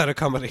 how is that a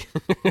comedy?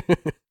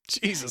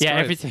 Jesus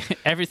Yeah, Christ.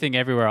 everything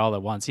everywhere all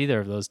at once. Either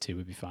of those two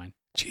would be fine.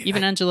 Gee,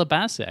 Even Angela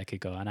Bassett I could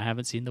go, and I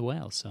haven't seen The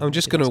Whale. So I'm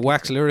just maybe going to that's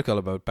wax lyrical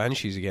about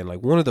Banshees again.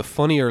 Like, one of the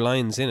funnier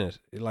lines in it,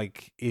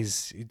 like,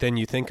 is then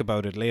you think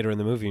about it later in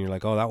the movie and you're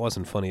like, oh, that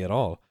wasn't funny at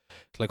all.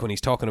 Like when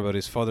he's talking about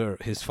his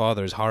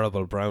father's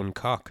horrible brown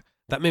cock.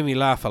 That made me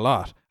laugh a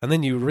lot. And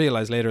then you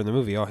realize later in the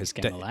movie, oh, his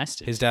getting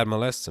molested. his dad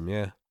molests him,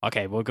 yeah.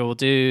 Okay,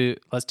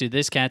 let's do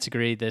this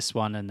category, this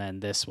one, and then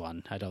this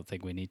one. I don't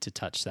think we need to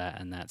touch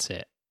that, and that's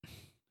it.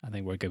 I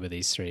think we're good with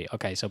these 3.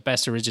 Okay, so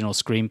best original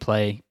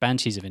screenplay,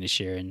 Banshees of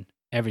Inisherin,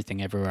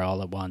 Everything Everywhere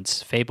All at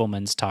Once,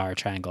 Fableman's Tower,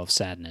 Triangle of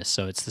Sadness.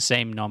 So it's the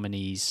same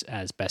nominees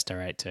as best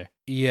director.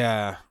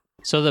 Yeah.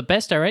 So the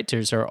best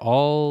directors are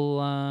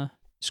all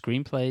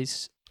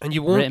screenplays And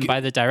you won't written by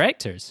the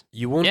directors.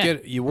 you won't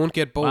Yeah.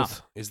 get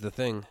both is the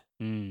thing.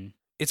 Mm.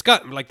 It's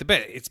got like the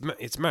best.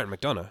 It's Martin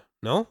McDonagh,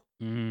 no?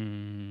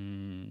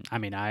 I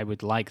mean, I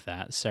would like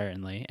that,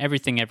 certainly.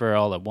 Everything Everywhere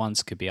All at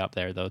Once could be up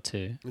there, though,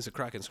 too. It's a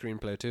cracking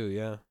screenplay too,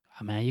 yeah.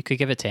 I mean, you could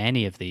give it to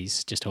any of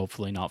these, just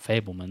hopefully not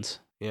Fablemans.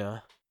 Yeah.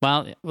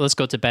 Well, let's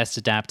go to Best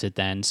Adapted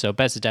then. So,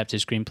 Best Adapted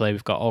Screenplay,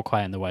 we've got All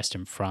Quiet on the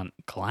Western Front,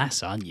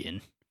 Glass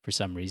Onion, for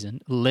some reason,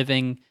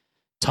 Living,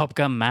 Top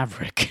Gun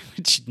Maverick,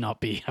 which should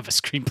not have a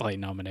screenplay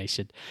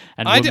nomination.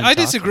 And I Woman Talking.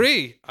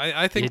 disagree.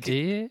 I think You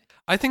do?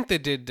 I think they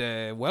did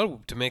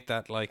well to make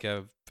that like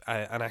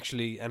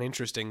an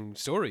interesting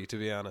story, to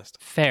be honest.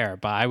 Fair,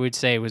 but I would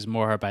say it was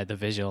more about the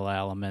visual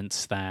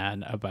elements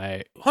than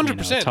about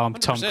 100%, Tom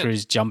 100%.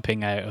 Cruise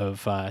jumping out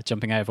of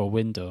a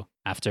window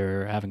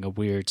after having a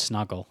weird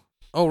snuggle.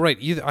 Oh, right.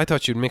 I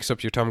thought you'd mix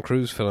up your Tom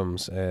Cruise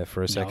films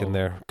for a second No.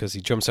 there, because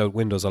he jumps out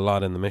windows a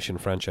lot in the Mission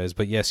franchise.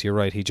 But yes, you're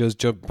right. He does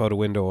jump out a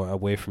window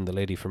away from the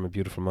lady from A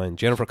Beautiful Mind.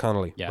 Jennifer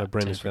Connelly. Yeah, My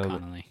brain is Jennifer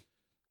failing me. Connelly.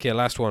 Okay,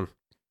 last one.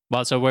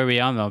 Well, so where are we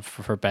on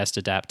for Best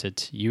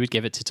Adapted? You would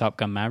give it to Top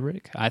Gun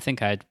Maverick? I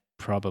think I'd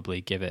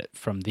probably give it,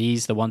 from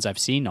these, the ones I've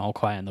seen, All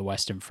Quiet on the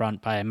Western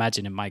Front, but I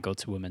imagine it might go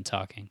to Women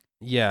Talking.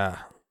 Yeah,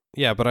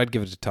 but I'd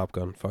give it to Top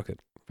Gun. Fuck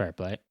it. Fair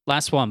play.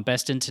 Last one,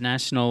 Best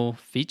International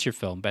Feature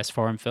Film, Best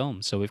Foreign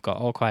Film. So we've got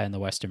All Quiet on the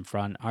Western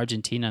Front,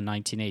 Argentina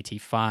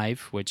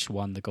 1985, which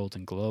won the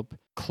Golden Globe,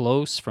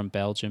 Close from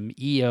Belgium,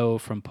 EO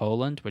from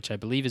Poland, which I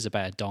believe is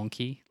about a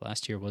donkey.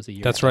 Last year was a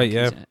year. That's of right,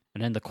 donkeys. yeah.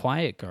 And then The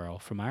Quiet Girl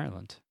from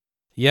Ireland.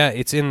 Yeah,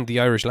 it's in the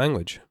Irish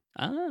language.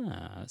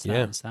 It's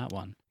Yeah. that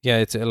one. Yeah,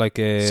 it's like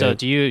a... So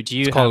do you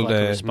have called, like a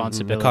Colin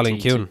responsibility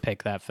to Kuhn.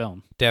 pick that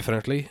film?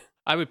 Definitely.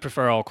 I would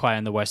prefer All Quiet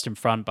on the Western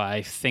Front, but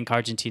I think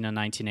Argentina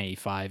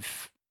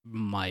 1985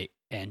 might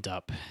end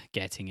up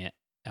getting it.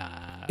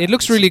 It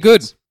looks really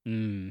good.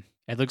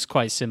 It looks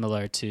quite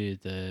similar to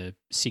The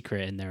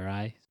Secret in Their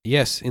Eye.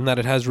 Yes, in that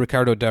it has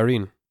Ricardo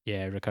Darín.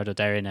 Yeah, Ricardo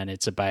Darín, and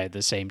it's about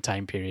the same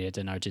time period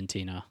in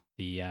Argentina,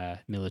 the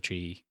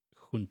military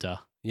junta.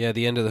 Yeah,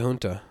 the end of the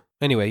junta.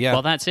 Anyway, yeah.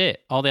 Well, that's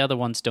it. All the other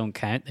ones don't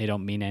count. They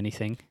don't mean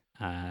anything.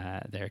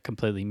 They're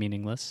completely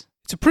meaningless.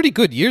 It's a pretty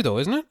good year, though,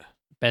 isn't it?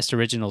 Best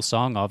original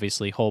song,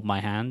 obviously, Hold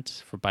My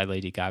Hand by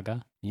Lady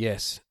Gaga.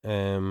 Yes.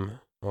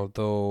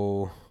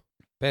 Although,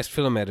 best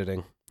film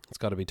editing, it's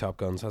got to be Top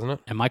Guns, hasn't it?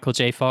 And Michael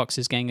J. Fox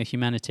is getting a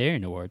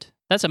humanitarian award.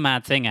 That's a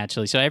mad thing,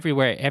 actually. So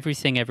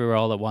Everything Everywhere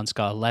All at Once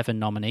got 11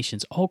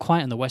 nominations. All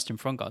Quiet on the Western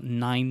Front got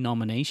 9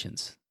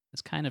 nominations.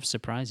 It's kind of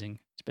surprising,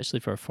 especially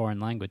for a foreign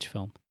language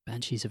film.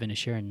 Banshees of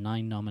Inisherin,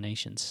 9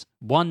 nominations.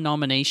 1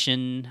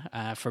 nomination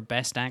for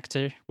Best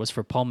Actor was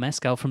for Paul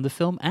Mescal from the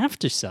film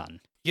After Sun.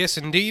 Yes,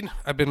 indeed.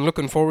 I've been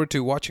looking forward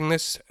to watching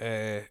this.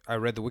 I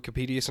read the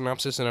Wikipedia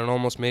synopsis and it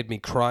almost made me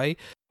cry.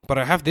 But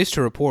I have this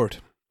to report.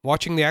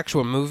 Watching the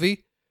actual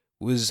movie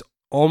was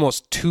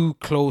almost too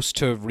close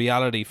to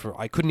reality for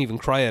I couldn't even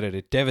cry at it.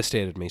 It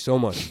devastated me so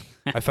much.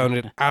 I found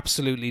it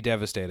absolutely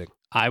devastating.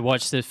 I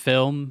watched the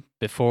film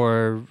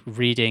before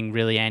reading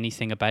really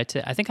anything about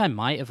it. I think I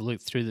might have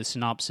looked through the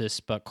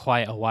synopsis, but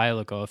quite a while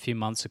ago, a few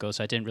months ago,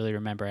 so I didn't really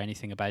remember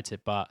anything about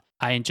it. But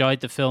I enjoyed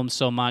the film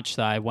so much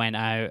that I went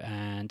out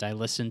and I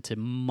listened to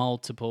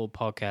multiple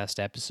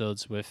podcast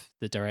episodes with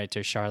the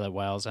director, Charlotte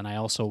Wells, and I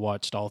also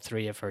watched all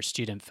 3 of her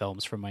student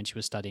films from when she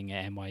was studying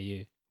at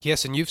NYU.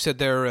 Yes, and you've said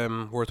they're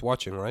worth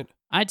watching, right?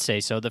 I'd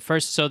say so.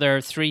 So there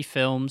are 3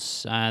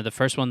 films. The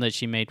first one that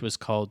she made was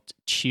called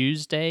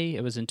Tuesday.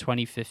 It was in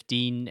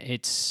 2015.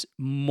 It's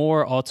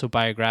more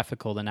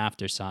autobiographical than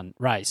After Sun.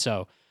 Right,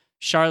 so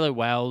Charlotte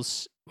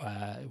Wells,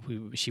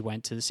 she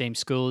went to the same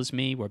school as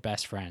me. We're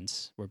best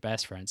friends.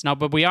 No,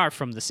 but we are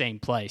from the same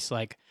place.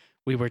 Like,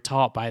 we were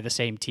taught by the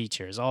same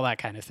teachers, all that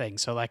kind of thing.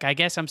 So, like, I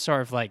guess I'm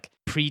sort of, like,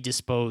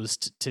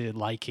 predisposed to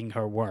liking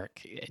her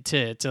work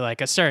to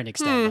like a certain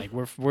extent.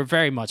 Like, we're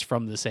very much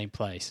from the same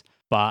place.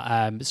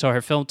 But so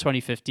her film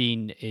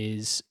 2015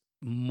 is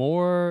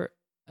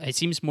it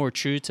seems more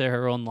true to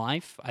her own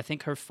life. I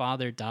think her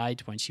father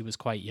died when she was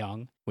quite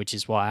young, which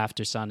is what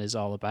After Sun is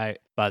all about.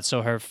 But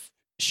so her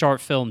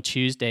short film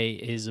Tuesday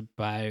is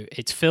about,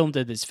 it's filmed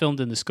in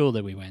the school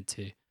that we went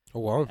to. Oh,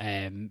 wow.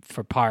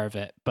 For part of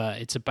it, but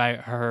it's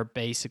about her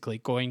basically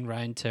going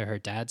round to her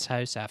dad's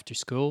house after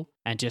school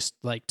and just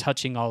like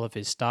touching all of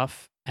his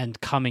stuff and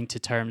coming to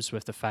terms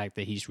with the fact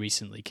that he's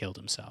recently killed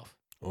himself.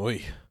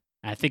 Oi.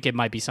 I think it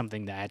might be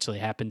something that actually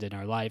happened in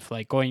her life,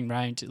 like going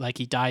round, like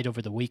he died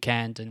over the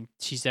weekend and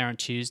she's there on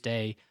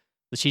Tuesday.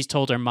 She's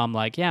told her mum,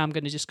 like, yeah, I'm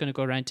just going to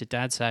go around to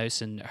dad's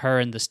house. And her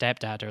and the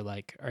stepdad are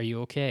like, are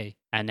you okay?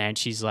 And then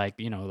she's like,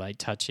 like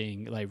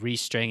touching, like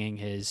restringing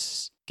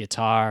his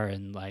guitar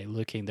and like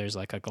looking, there's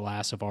like a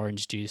glass of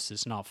orange juice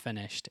that's not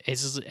finished.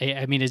 It's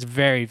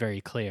very,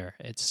 very clear.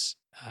 It's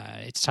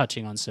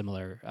touching on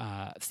similar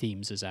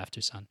themes as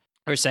After Sun.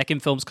 Her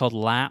second film's called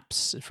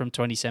Lapse from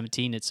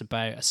 2017. It's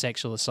about a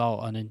sexual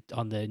assault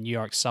on the New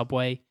York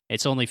subway.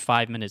 It's only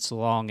 5 minutes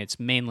long. It's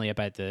mainly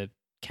about the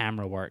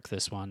camera work,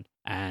 this one.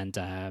 And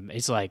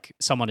it's like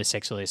someone is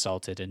sexually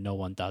assaulted and no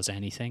one does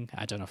anything.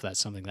 I don't know if that's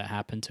something that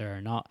happened to her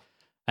or not.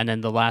 And then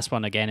the last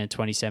one, again in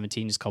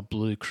 2017, is called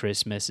Blue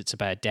Christmas. It's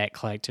about a debt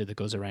collector that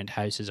goes around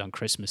houses on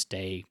Christmas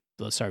Day,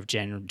 sort of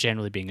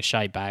generally being a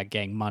shy bag,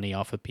 getting money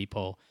off of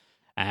people.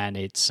 And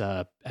it's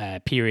a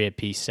period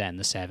piece set in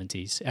the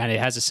 70s. And it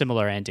has a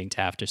similar ending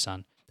to After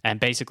Sun. And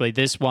basically,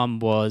 this one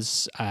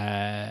was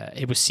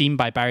it was seen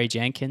by Barry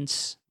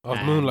Jenkins Of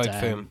and, Moonlight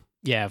fame.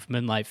 Yeah, of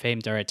Moonlight fame,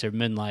 director of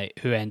Moonlight,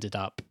 who ended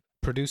up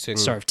Producing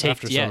sort of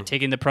Aftersun.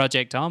 taking the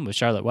project on with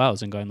Charlotte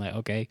Wells and going like,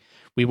 okay,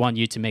 we want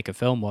you to make a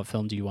film. What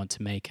film do you want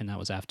to make? And that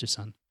was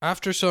Aftersun.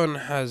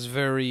 Aftersun has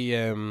very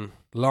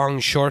long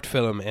short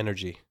film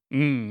energy.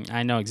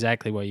 I know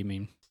exactly what you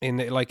mean.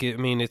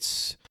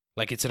 It's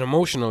an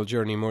emotional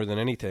journey more than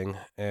anything.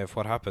 Of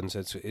what happens,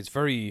 it's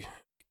very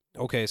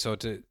okay. So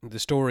the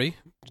story,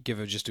 give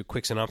it just a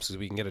quick synopsis.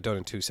 We can get it done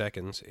in 2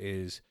 seconds.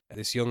 Is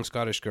this young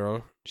Scottish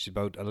girl? She's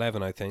about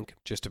 11, I think,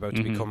 just about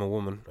to become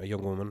a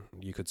young woman,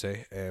 you could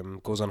say.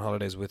 Goes on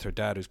holidays with her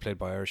dad, who's played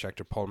by Irish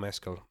actor Paul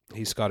Mescal.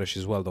 He's Scottish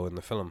as well, though, in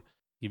the film.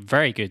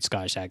 Very good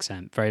Scottish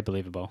accent, very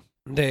believable.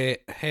 They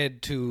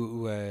head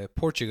to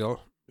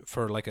Portugal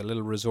for like a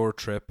little resort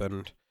trip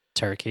and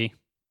Turkey.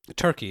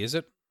 Turkey, is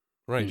it?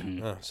 Right.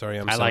 Mhm. Oh, sorry,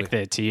 I silly. like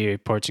that to you.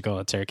 Portugal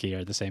and Turkey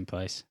are the same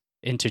place.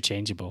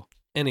 Interchangeable.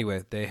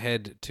 Anyway, they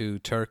head to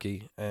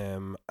Turkey,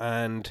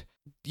 and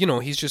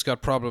he's just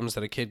got problems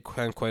that a kid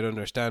can't quite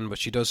understand, but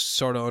she does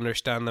sort of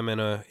understand them in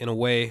a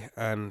way,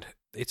 and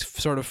it's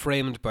sort of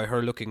framed by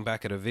her looking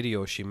back at a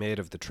video she made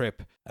of the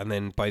trip, and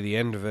then by the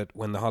end of it,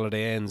 when the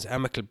holiday ends,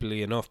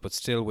 amicably enough, but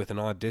still with an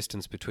odd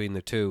distance between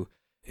the two,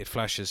 it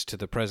flashes to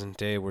the present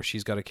day where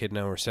she's got a kid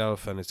now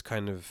herself, and it's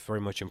kind of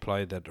very much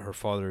implied that her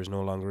father is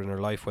no longer in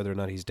her life. Whether or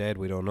not he's dead,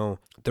 we don't know.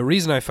 The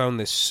reason I found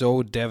this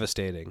so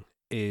devastating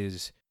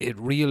is it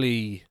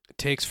really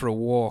takes for a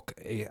walk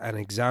and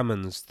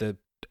examines the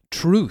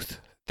truth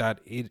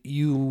that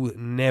you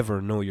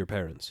never know your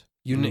parents.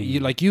 You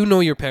know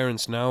your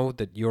parents now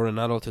that you're an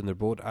adult and they're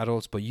both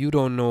adults, but you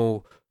don't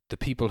know the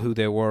people who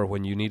they were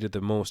when you needed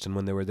them most and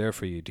when they were there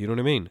for you. Do you know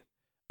what I mean?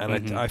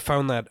 And I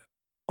found that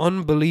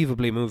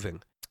unbelievably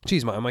moving.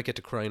 Jeez, I might get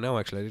to cry now,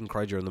 actually. I didn't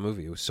cry during the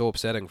movie. It was so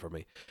upsetting for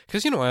me.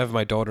 Because, I have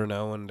my daughter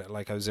now, and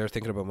I was there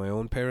thinking about my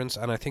own parents,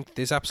 and I think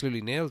this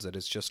absolutely nails it.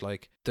 It's just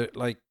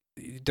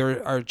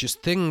there are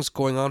just things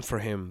going on for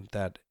him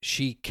that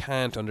she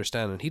can't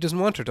understand, and he doesn't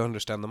want her to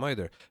understand them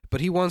either. But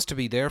he wants to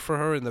be there for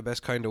her in the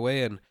best kind of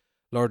way, and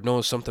Lord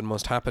knows something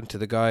must happen to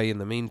the guy in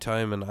the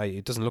meantime, and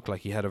it doesn't look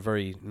like he had a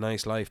very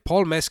nice life.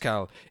 Paul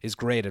Mescal is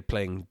great at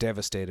playing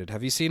devastated.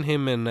 Have you seen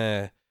him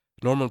in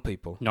Normal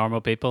People?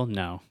 Normal People?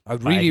 No. I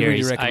really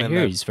recommend I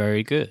hear that. he's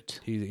very good.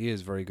 He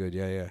is very good,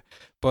 yeah.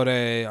 But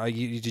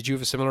did you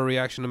have a similar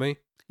reaction to me?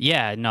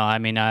 Yeah, no, I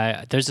mean,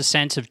 there's a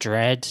sense of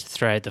dread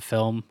throughout the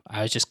film.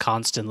 I was just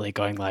constantly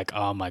going like,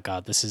 oh my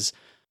God, this is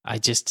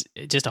just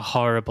a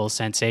horrible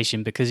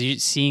sensation, because you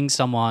seeing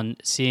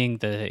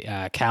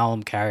the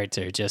Callum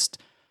character just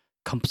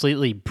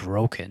completely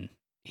broken.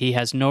 He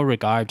has no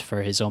regard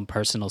for his own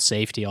personal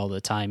safety all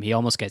the time. He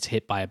almost gets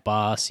hit by a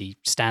bus. He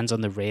stands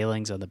on the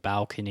railings on the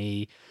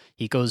balcony.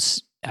 He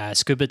goes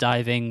scuba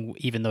diving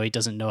even though he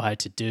doesn't know how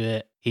to do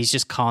it. He's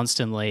just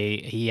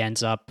constantly, he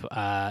ends up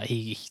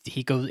he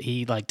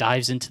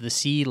dives into the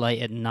sea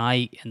late at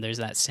night, and there's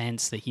that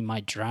sense that he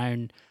might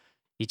drown.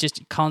 He's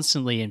just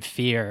constantly in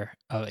fear.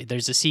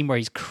 There's a scene where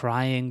he's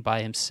crying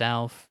by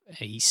himself.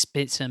 He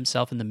spits at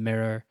himself in the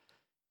mirror.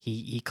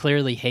 He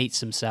clearly hates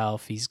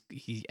himself. He's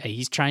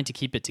trying to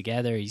keep it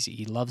together.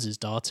 He loves his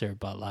daughter,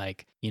 but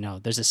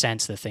there's a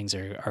sense that things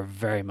are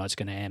very much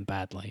going to end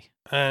badly.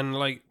 And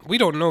we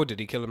don't know,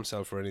 did he kill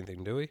himself or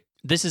anything, do we?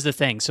 This is the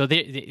thing. So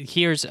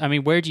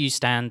where do you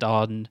stand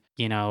on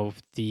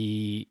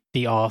the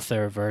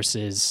author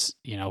versus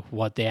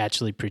what they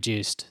actually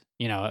produced?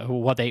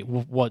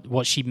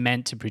 What she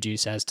meant to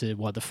produce as to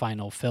what the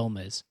final film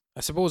is.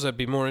 I suppose I'd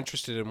be more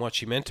interested in what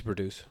she meant to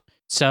produce.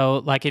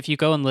 So, if you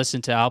go and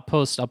listen to, I'll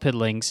put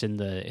links in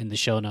the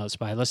show notes,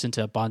 but I listened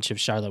to a bunch of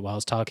Charlotte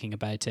Wells talking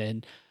about it,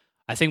 and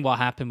I think what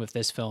happened with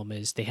this film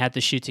is they had the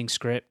shooting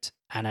script,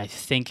 and I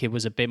think it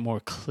was a bit more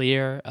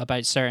clear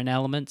about certain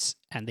elements,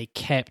 and they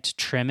kept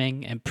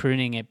trimming and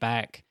pruning it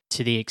back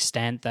to the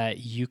extent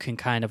that you can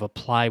kind of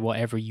apply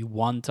whatever you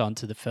want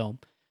onto the film.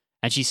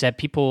 And she said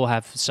people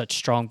have such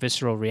strong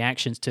visceral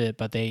reactions to it,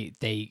 but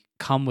they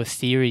come with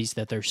theories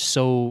that they're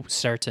so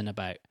certain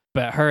about.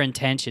 But her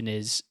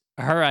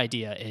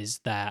idea is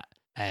that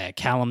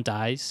Callum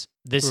dies.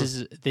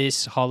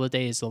 This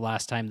holiday is the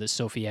last time that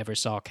Sophie ever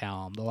saw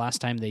Callum. The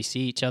last time they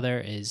see each other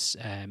is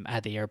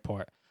at the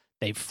airport.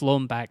 They've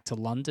flown back to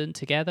London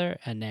together,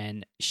 and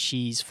then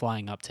she's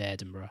flying up to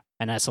Edinburgh.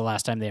 And that's the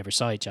last time they ever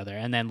saw each other.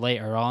 And then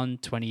later on,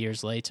 20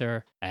 years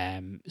later,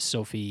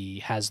 Sophie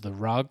has the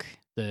rug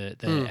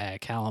that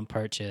Callum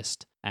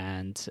purchased,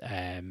 and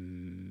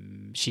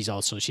she's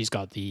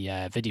got the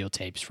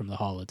videotapes from the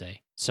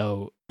holiday.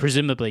 So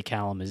presumably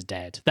Callum is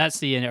dead. That's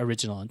the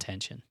original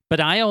intention.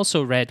 But I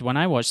also read, when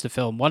I watched the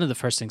film, one of the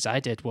first things I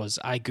did was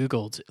I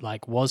Googled,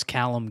 was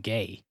Callum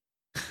gay?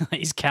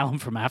 Is Callum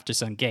from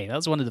Aftersun gay? That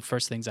was one of the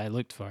first things I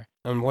looked for.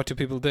 And what do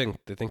people think?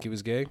 They think he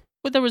was gay?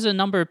 Well, there was a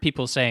number of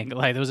people saying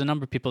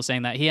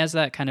that he has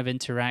that kind of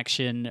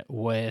interaction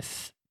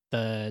with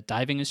the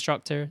diving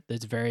instructor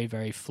that's very,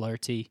 very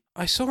flirty.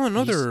 I saw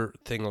another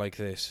thing like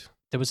this.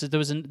 There's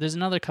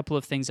another couple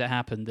of things that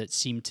happened that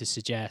seemed to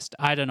suggest.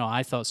 I don't know.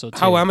 I thought so too.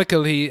 How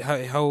amicable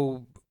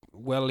how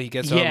he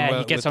gets on. Yeah, Well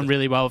he gets with on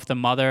really well with the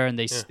mother, and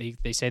Yeah.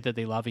 they say that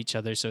they love each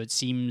other. So it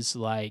seems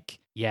like,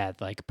 yeah,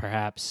 like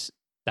perhaps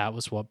that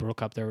was what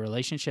broke up their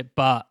relationship.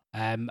 But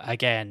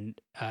again,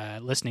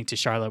 listening to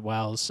Charlotte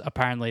Wells,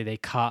 apparently they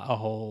cut a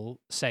whole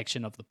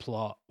section of the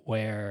plot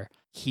where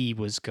he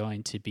was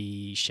going to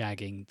be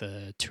shagging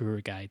the tour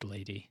guide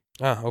lady.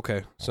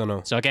 Okay. So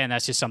no. So again,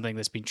 that's just something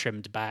that's been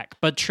trimmed back,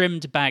 but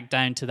trimmed back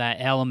down to that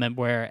element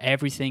where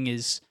everything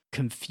is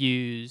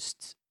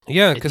confused.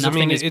 Yeah, because I nothing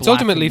mean, is it's black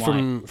ultimately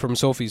and from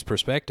Sophie's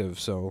perspective.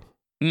 So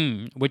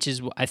Which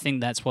is, I think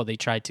that's what they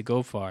tried to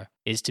go for,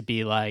 is to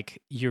be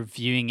like, you're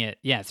viewing it,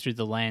 through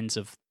the lens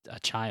of a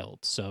child.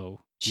 So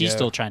she's Yeah.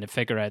 still trying to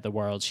figure out the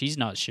world. She's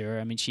not sure.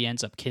 I mean, she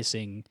ends up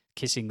kissing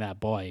that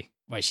boy.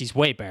 Well, she's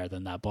way better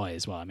than that boy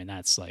as well. I mean,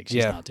 that's like, she's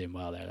Yeah. not doing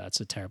well there. That's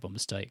a terrible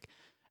mistake.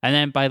 And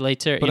then by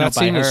later, But you know, that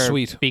by scene is her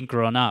sweet. being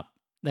grown up,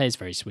 that is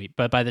very sweet.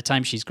 But by the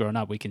time she's grown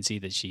up, we can see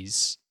that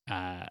she's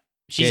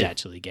Gay.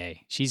 actually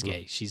gay. She's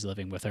gay. She's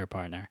living with her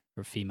partner,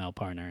 her female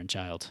partner and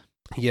child.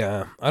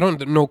 yeah, I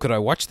don't know. Could I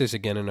watch this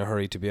again in a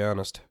hurry? To be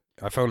honest,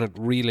 I found it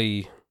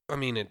really. I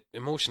mean, it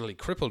emotionally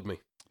crippled me.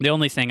 The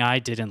only thing I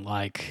didn't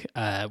like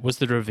was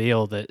the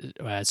reveal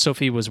that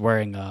Sophie was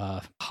wearing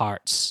a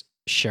Hearts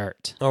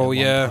shirt. at Oh one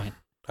yeah, point.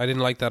 I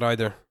didn't like that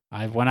either.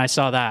 When I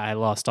saw that, I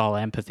lost all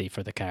empathy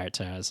for the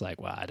character. I was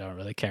like, well, I don't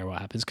really care what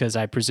happens, because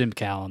I presume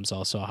Callum's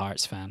also a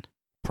Hearts fan.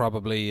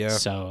 Probably, yeah.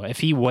 So if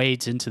he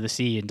wades into the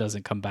sea and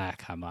doesn't come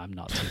back, I'm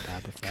not too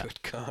bad with that.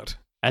 Good God.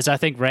 As I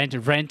think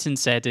Renton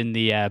said in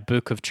the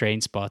book of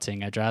Train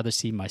Spotting, I'd rather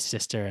see my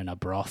sister in a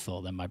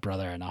brothel than my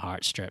brother in a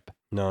heart strip.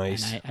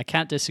 Nice. And I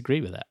can't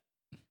disagree with that.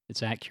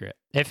 It's accurate.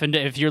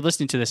 If you're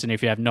listening to this and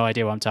if you have no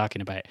idea what I'm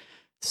talking about,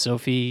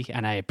 Sophie,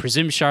 and I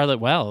presume Charlotte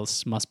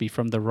Wells, must be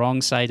from the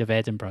wrong side of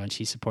Edinburgh, and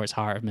she supports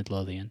Heart of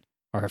Midlothian,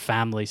 or her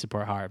family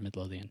support Heart of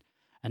Midlothian,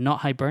 and not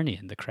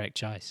Hibernian, the correct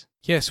choice.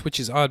 Yes, which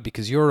is odd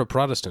because you're a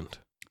Protestant.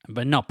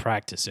 But not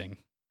practicing.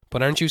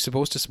 But aren't you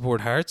supposed to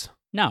support Hearts?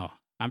 No,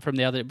 I'm from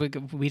the other.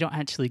 We don't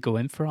actually go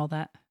in for all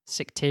that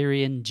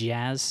sectarian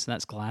jazz.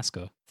 That's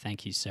Glasgow.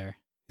 Thank you, sir.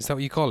 Is that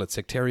what you call it?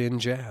 Sectarian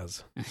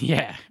jazz?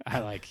 Yeah, I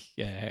like.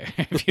 Yeah,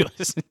 if you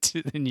listen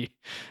to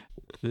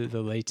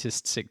the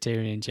latest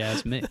sectarian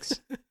jazz mix.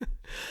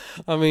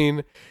 I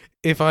mean,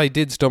 if I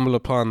did stumble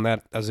upon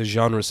that as a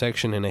genre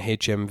section in a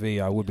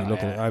HMV, I would be Oh,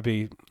 looking. yeah.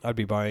 I'd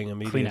be buying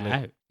immediately. Clean it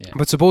out. Yeah.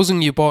 But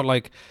supposing you bought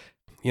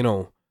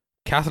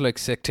Catholic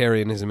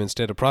sectarianism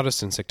instead of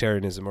Protestant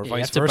sectarianism, or You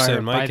vice have to versa. buy,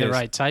 in my buy case, the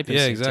right type of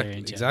yeah,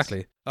 sectarian jazz.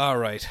 exactly. All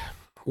right.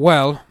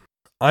 Well,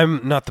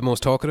 I'm not the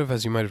most talkative,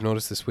 as you might have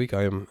noticed this week.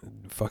 I am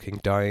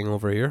fucking dying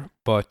over here.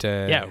 But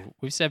Yeah,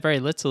 we've said very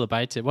little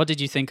about it. What did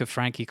you think of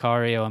Frankie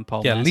Corio and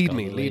Paul? Yeah, Mescal, lead the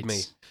me.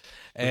 leads?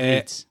 The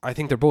leads. I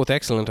think they're both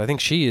excellent. I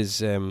think she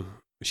is.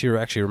 She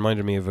actually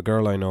reminded me of a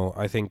girl I know.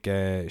 I think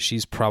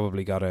she's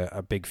probably got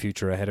a big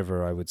future ahead of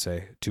her, I would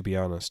say, to be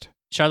honest.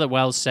 Charlotte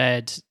Wells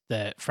said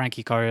that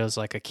Frankie Corio is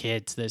like a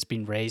kid that's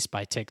been raised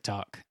by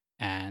TikTok,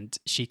 and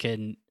she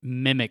can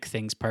mimic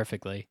things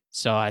perfectly.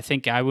 So I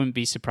think I wouldn't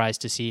be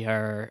surprised to see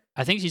her.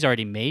 I think she's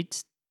already made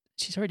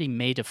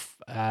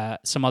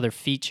some other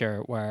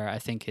feature where I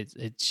think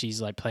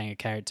she's like playing a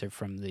character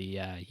from the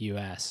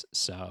US.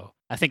 So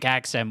I think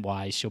accent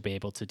wise, she'll be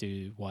able to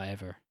do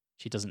whatever.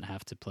 She doesn't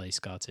have to play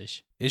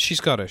Scottish. Is she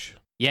Scottish?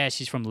 Yeah,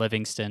 she's from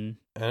Livingston.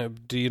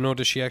 Do you know,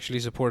 does she actually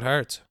support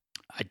Hearts?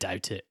 I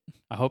doubt it.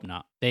 I hope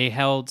not. They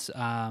held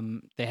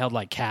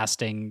like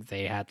casting.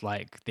 They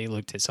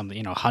looked at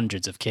something,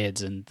 hundreds of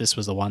kids, and this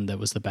was the one that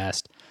was the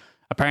best.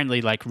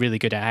 Apparently, like really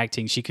good at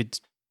acting. She could,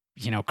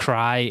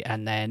 cry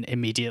and then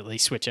immediately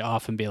switch it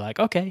off and be like,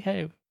 okay,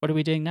 hey, what are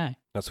we doing now?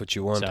 That's what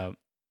you want. So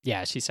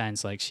yeah, she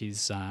sounds like she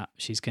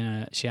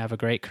have a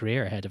great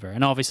career ahead of her.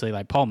 And obviously,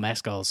 like Paul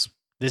Mescal's,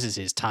 this is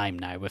his time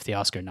now with the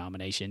Oscar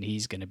nomination.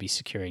 He's going to be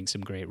securing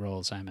some great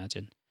roles, I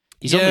imagine.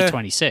 He's only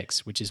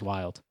 26, which is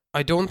wild.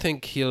 I don't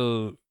think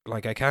he'll,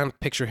 I can't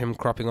picture him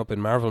cropping up in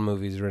Marvel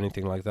movies or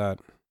anything like that.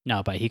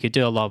 No, but he could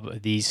do a lot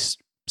of these,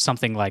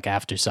 something like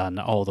After Sun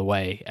all the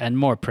way, and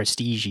more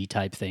prestige-y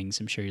type things.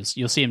 I'm sure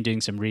you'll see him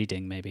doing some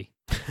reading, maybe.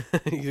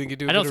 You think you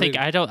do? I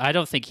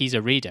don't think he's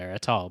a reader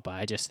at all, but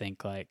I just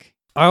think like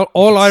all you could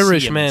see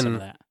Irish him in some of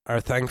men that.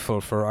 are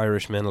thankful for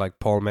Irish men like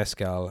Paul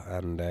Mescal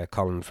and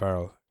Colin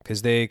Farrell,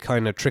 because they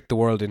kind of trick the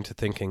world into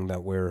thinking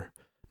that we're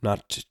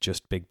not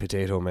just big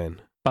potato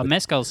men. But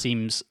Mescal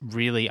seems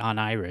really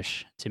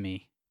un-Irish to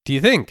me. Do you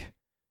think?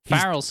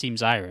 Farrell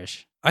seems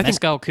Irish. I think-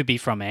 Mescal could be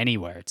from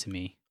anywhere to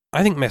me.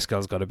 I think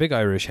Mescal's got a big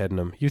Irish head in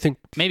him. You think?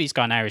 Maybe he's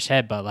got an Irish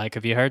head, but like,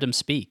 have you heard him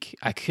speak?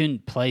 I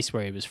couldn't place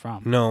where he was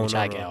from. No, which no,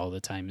 I no. get all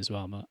the time as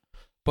well.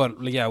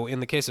 But yeah, in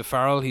the case of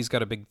Farrell, he's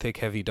got a big, thick,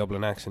 heavy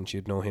Dublin accent.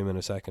 You'd know him in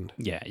a second.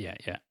 Yeah.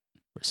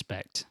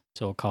 Respect.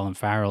 So Colin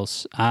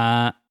Farrell's.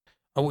 Oh,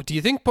 do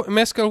you think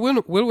Mescal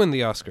will win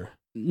the Oscar?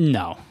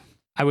 No,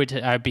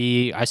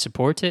 I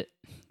support it,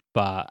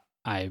 but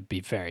I'd be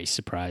very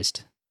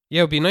surprised.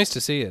 Yeah, it'd be nice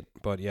to see it,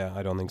 but yeah,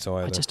 I don't think so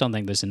either. I just don't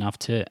think there's enough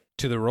to it.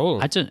 To the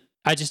role.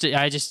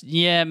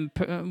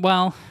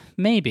 Well,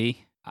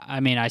 maybe. I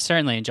mean, I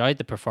certainly enjoyed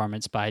the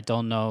performance, but I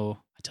don't know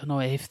don't know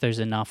if there's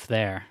enough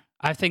there.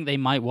 I think they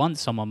might want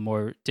someone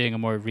more doing a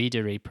more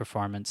readery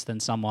performance than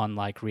someone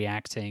like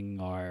reacting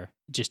or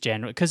just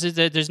general, because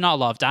there's not a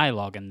lot of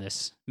dialogue in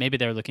this. Maybe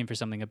they're looking for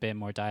something a bit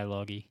more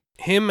dialogue-y.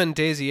 Him and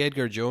Daisy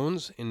Edgar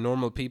Jones in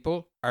Normal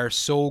People are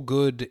so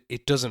good,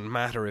 it doesn't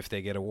matter if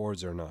they get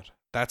awards or not.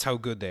 That's how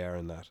good they are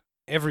in that.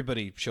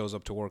 Everybody shows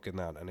up to work in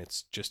that, and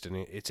it's just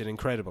it's an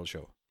incredible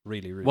show.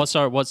 Really, really.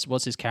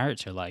 What's his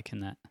character like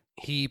in that?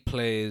 He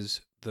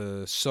plays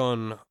the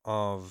son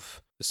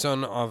of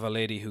a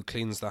lady who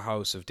cleans the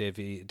house of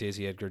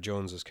Daisy Edgar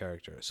Jones's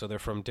character. So they're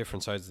from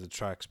different sides of the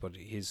tracks, but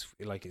he's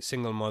like a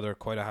single mother,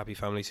 quite a happy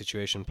family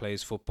situation,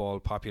 plays football,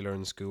 popular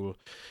in school.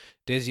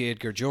 Daisy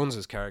Edgar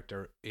Jones's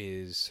character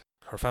is,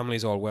 her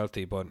family's all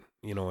wealthy, but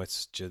you know,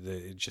 it's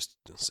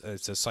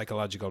a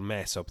psychological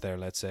mess up there,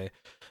 let's say.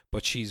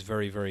 But she's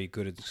very, very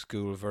good at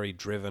school, very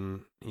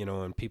driven, you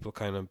know, and people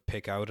kind of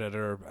pick out at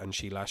her and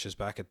she lashes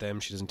back at them.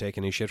 She doesn't take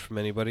any shit from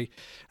anybody.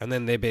 And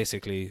then they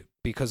basically,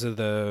 because of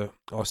the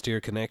austere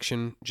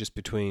connection just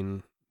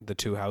between the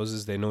two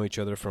houses, they know each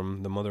other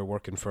from the mother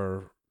working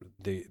for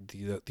the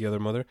other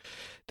mother.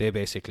 They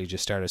basically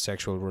just start a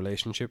sexual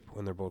relationship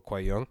when they're both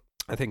quite young.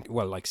 I think,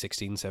 well, like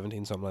 16,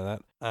 17, something like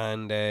that.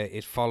 And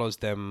it follows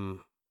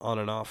them on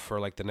and off for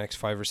like the next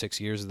 5 or 6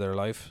 years of their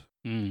life.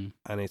 And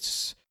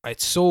it's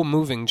so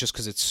moving just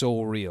because it's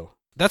so real.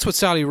 That's what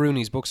Sally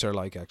Rooney's books are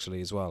like,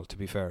 actually, as well, to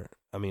be fair.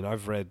 I mean,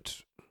 I've read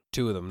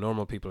 2 of them,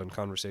 Normal People and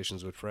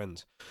Conversations with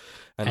Friends.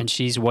 And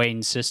she's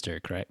Wayne's sister,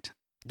 correct?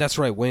 That's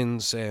right, Wayne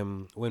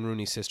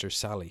Rooney's sister,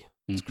 Sally.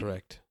 That's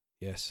correct,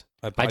 yes.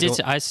 I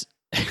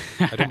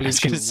don't believe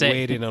she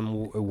weighed in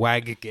on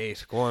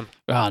Waggate. Go on.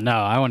 Oh, no,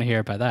 I want to hear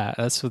about that.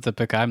 That's what the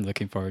book I'm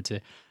looking forward to.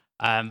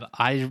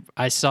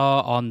 I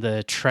saw on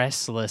the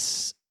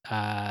Tressless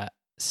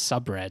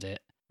subreddit,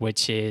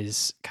 which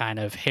is kind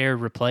of hair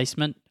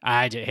replacement.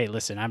 Hey,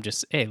 listen, I'm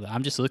just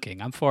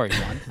looking. I'm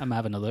 41. I'm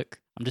having a look.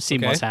 I'm just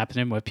seeing what's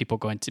happening with people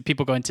going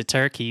to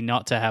Turkey,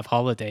 not to have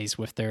holidays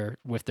with their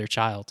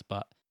child,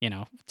 but you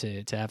know,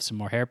 to have some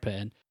more hair put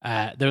in.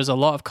 There was a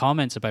lot of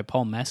comments about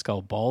Paul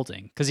Mescal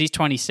balding because he's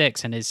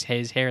 26 and his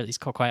hair, he's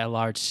got quite a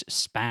large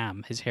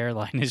spam. His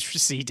hairline is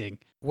receding.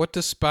 What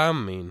does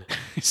spam mean?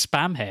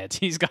 Spam head.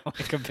 He's got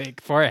like a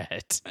big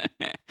forehead.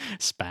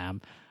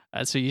 Spam.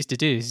 That's what he used to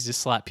do. He used to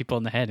slap people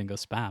on the head and go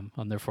spam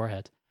on their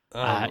forehead.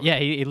 Yeah,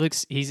 he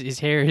looks. His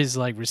hair is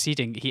like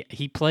receding.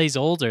 He plays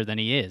older than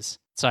he is.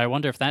 So I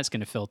wonder if that's going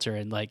to filter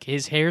in. Like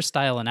his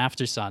hairstyle in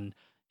After Sun,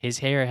 his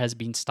hair has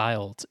been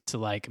styled to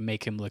like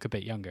make him look a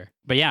bit younger.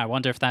 But yeah, I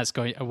wonder if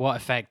what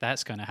effect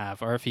that's going to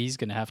have, or if he's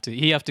going to have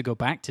to go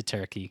back to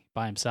Turkey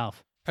by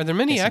himself. Are there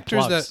many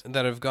actors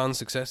that have gone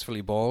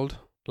successfully bald?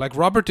 Like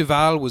Robert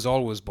Duvall was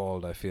always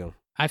bald, I feel.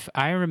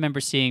 I remember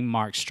seeing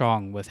Mark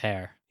Strong with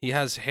hair. He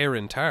has hair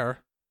in Tar.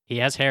 He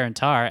has hair in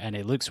Tar, and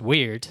it looks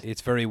weird.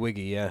 It's very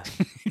wiggy, yeah.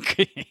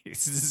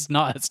 It's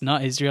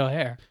not his real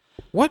hair.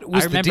 What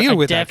was the deal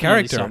with that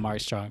character? Saw Mark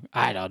Strong.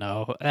 I don't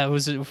know. That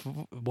was one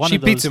of those. She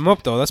beats him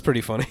up though. That's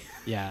pretty funny.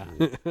 Yeah.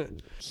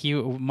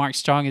 Mark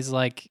Strong is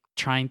like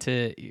trying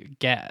to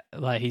get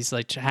he's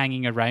like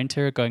hanging around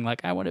her, going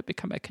like, "I want to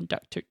become a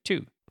conductor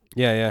too."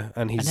 Yeah,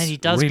 and then he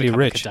does really become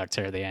rich. A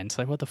conductor at the end. It's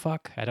like, what the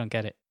fuck? I don't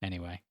get it.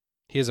 Anyway,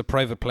 he has a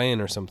private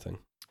plane or something.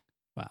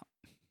 Well,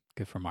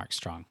 good for Mark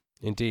Strong.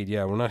 Indeed,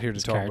 yeah. We're not here to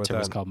talk about that. His character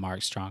was called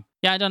Mark Strong.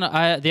 Yeah, I don't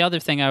know. The other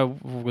thing I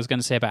was going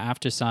to say about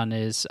After Sun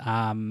is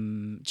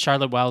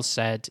Charlotte Wells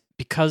said,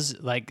 because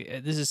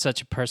this is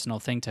such a personal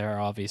thing to her,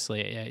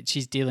 obviously.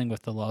 She's dealing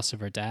with the loss of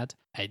her dad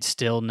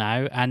still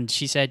now. And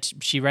she said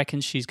she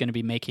reckons she's going to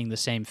be making the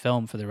same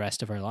film for the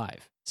rest of her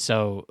life.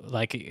 So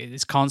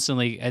there's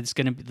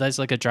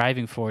like a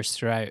driving force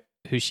throughout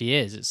who she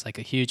is. It's like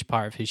a huge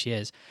part of who she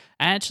is.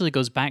 And it actually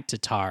goes back to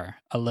Tar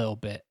a little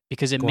bit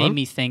because it made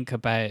me think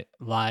about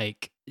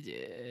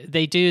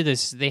they do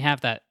this, they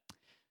have that,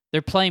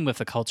 they're playing with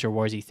the culture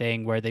warsy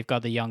thing where they've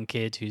got the young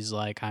kid who's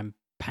like, I'm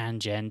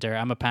pangender,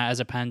 as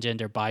a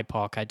pangender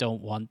BIPOC, I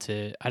don't want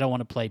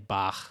to play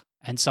Bach.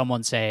 And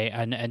someone say,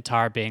 and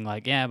Tar being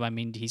like, yeah, I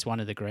mean, he's one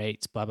of the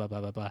greats, blah, blah,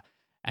 blah, blah, blah.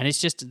 And it's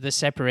just the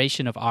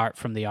separation of art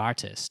from the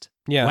artist.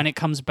 Yeah. When it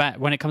comes back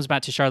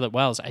to Charlotte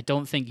Wells, I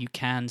don't think you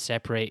can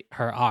separate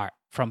her art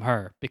from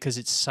her because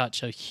it's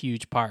such a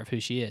huge part of who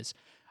she is.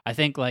 I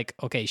think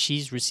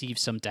she's received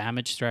some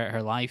damage throughout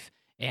her life.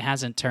 It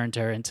hasn't turned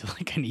her into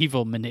like an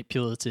evil,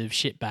 manipulative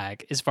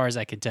shitbag, as far as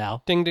I can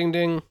tell. Ding, ding,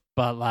 ding.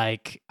 But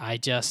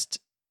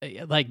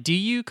do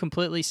you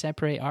completely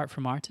separate art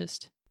from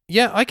artist?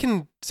 Yeah, I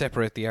can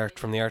separate the art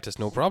from the artist,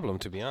 no problem,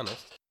 to be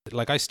honest.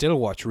 Like, I still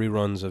watch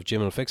reruns of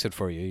Jim Will Fix It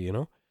For You, you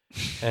know?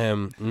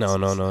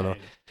 No.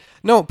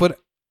 No, but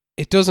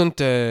it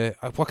doesn't,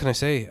 what can I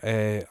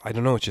say? I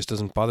don't know, it just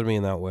doesn't bother me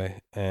in that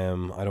way.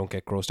 I don't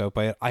get grossed out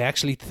by it. I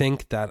actually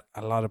think that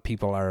a lot of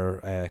people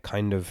are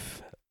kind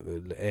of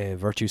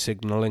virtue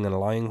signaling and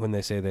lying when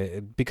they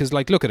say because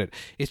look at it.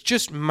 It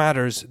just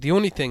matters. The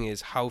only thing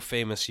is how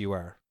famous you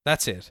are.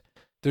 That's it.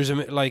 There's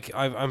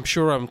I'm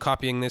sure I'm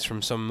copying this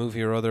from some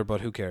movie or other,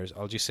 but who cares?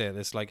 I'll just say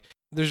this.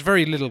 there's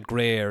very little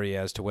gray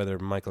area as to whether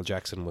Michael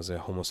Jackson was a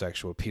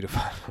homosexual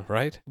pedophile,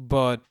 right?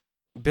 But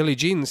Billie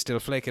Jean's still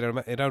flaking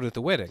it out at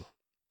the wedding.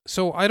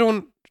 So I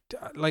don't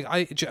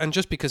and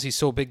just because he's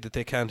so big that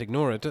they can't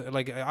ignore it,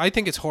 like I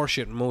think it's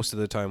horseshit most of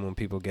the time when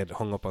people get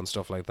hung up on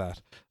stuff like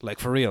that, like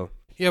for real.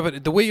 Yeah,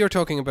 but the way you're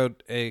talking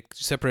about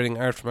separating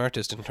art from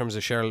artist in terms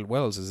of Charlotte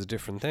Wells is a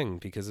different thing,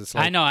 because it's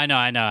like... I know.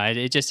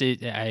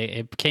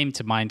 It came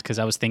to mind because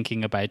I was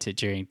thinking about it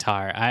during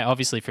Tar.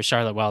 Obviously for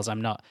Charlotte Wells,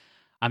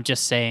 I'm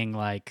just saying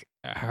like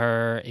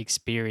her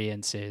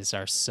experiences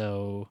are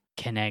so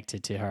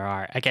connected to her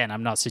art. Again,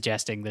 I'm not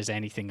suggesting there's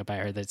anything about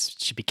her that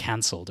should be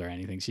cancelled or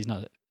anything. She's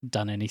not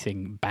done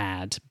anything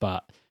bad,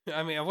 but...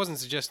 I mean, I wasn't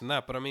suggesting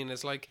that, but I mean,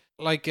 it's like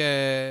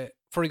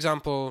for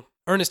example,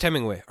 Ernest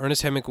Hemingway.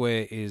 Ernest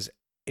Hemingway is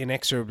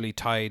inexorably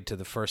tied to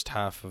the first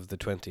half of the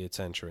 20th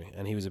century,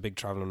 and he was a big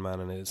traveling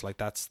man, and it's like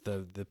that's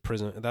the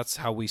prison, that's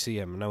how we see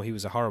him. Now, he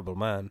was a horrible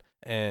man,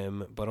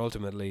 but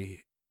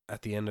ultimately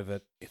at the end of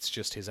it, it's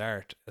just his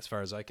art as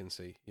far as I can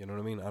see. You know what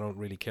I mean? I don't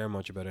really care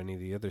much about any of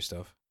the other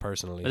stuff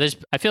personally. But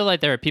I feel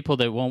like there are people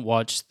that won't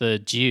watch The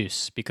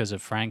Juice because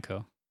of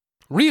Franco.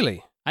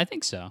 Really? I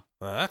think so.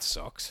 Well, that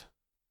sucks.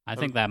 I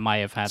think that might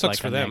have had Sucks like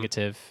a for them.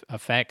 negative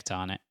effect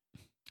on it.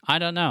 I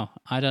don't know.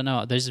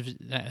 There's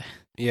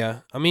Yeah.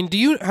 I mean,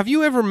 have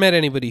you ever met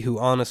anybody who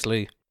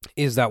honestly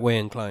is that way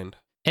inclined?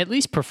 at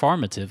least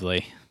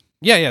performatively.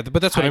 Yeah,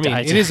 but that's what I mean.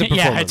 It is a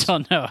performance. Yeah, I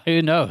don't know.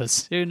 Who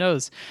knows?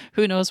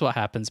 Who knows what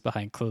happens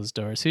behind closed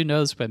doors? Who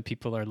knows when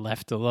people are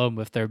left alone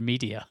with their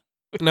media?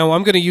 Now,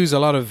 I'm going to use a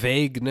lot of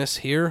vagueness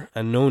here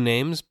and no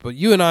names, but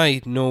you and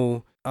I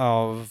know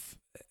of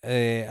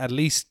at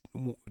least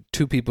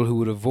two people who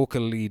would have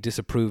vocally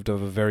disapproved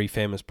of a very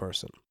famous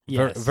person.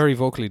 Yes. Very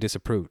vocally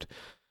disapproved.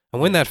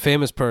 And when that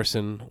famous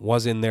person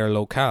was in their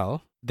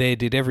locale, they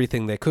did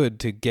everything they could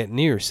to get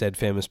near said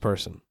famous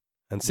person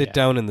and sit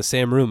down in the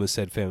same room as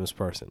said famous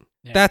person.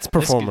 Yeah. That's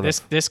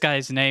performative. This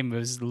guy's name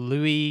was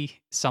Louis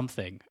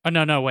something. Oh,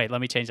 no, wait, let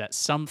me change that.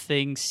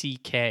 Something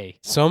CK.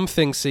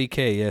 Something CK,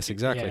 yes,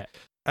 exactly. Yeah.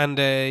 And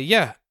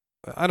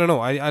I don't know.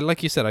 I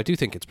like you said, I do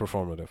think it's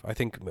performative. I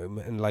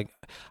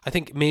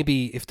think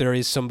maybe if there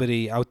is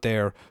somebody out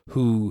there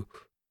who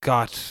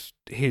got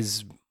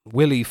his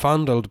willy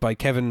fondled by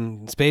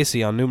Kevin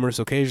Spacey on numerous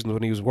occasions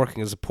when he was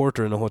working as a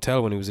porter in a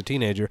hotel when he was a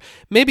teenager,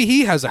 maybe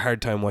he has a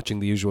hard time watching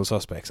The Usual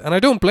Suspects, and I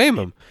don't blame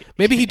him.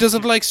 Maybe he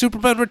doesn't like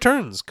Superman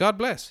Returns. God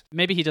bless.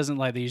 Maybe he doesn't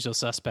like The Usual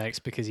Suspects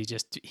because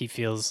he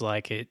feels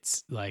like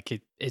it's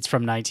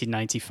from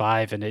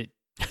 1995 and it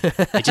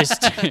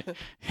just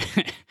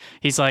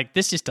he's like,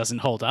 this just doesn't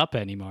hold up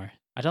anymore.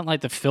 I don't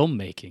like the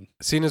filmmaking.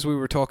 Seeing as we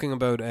were talking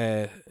about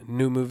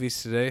new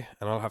movies today,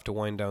 and I'll have to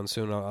wind down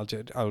soon.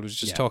 I was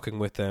just talking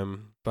with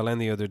Belen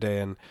the other day,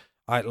 and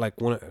I like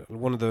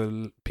one of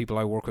the people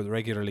I work with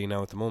regularly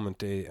now at the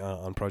moment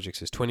on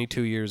projects is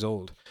 22 years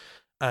old,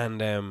 and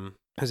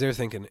as they're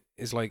thinking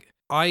is like,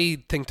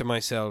 I think to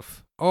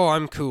myself, oh,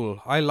 I'm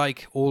cool. I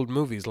like old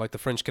movies like The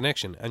French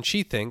Connection, and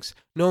she thinks,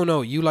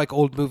 no, you like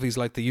old movies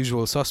like The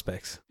Usual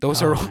Suspects.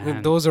 Those are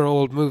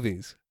old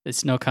movies.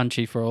 It's No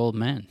Country for Old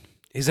Men.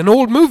 Is an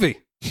old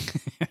movie.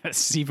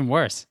 It's even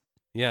worse.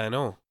 Yeah, I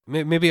know.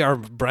 Maybe our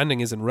branding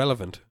isn't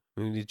relevant.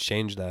 We need to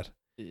change that.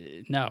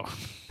 No.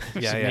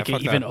 Yeah, make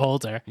it even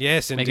older.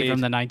 Yes, make indeed. it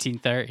from the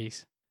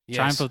 1930s. Yes.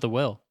 Triumph of the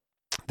Will.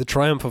 The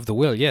Triumph of the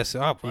Will. Yes.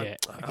 Oh, Yeah.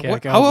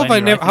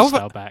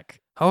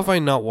 How have I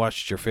not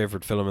watched your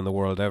favorite film in the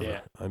world ever?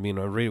 Yeah. I mean,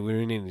 we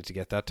really need to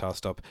get that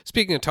tossed up.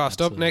 Speaking of tossed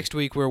Absolutely. up, next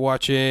week we're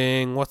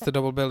watching, what's the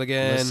double bill The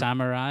again?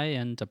 Samurai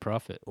and The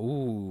Prophet.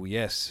 Ooh,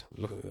 yes.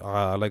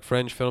 Like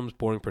French films,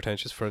 boring,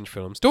 pretentious French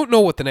films. Don't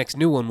know what the next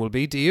new one will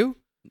be, do you?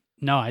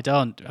 No, I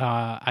don't.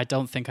 I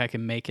don't think I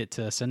can make it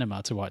to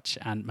cinema to watch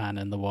Ant-Man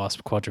and the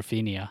Wasp: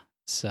 Quadrophenia.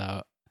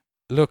 So,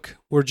 Look,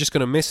 we're just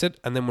going to miss it,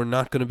 and then we're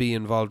not going to be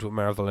involved with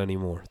Marvel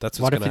anymore. That's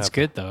what's what if going to it's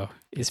happen. good though?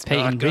 It's It's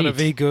Peyton not going to Reed.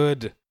 be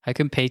good. How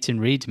can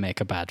Peyton Reed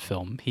make a bad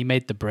film? He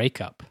made The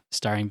Breakup,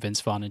 starring Vince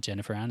Vaughn and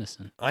Jennifer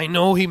Aniston. I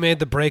know he made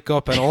The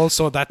Breakup, and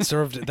also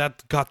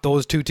that got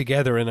those two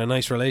together in a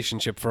nice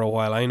relationship for a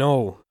while. I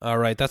know. All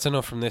right, that's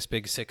enough from this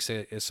big six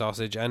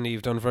sausage. Andy,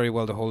 you've done very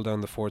well to hold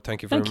down the fort.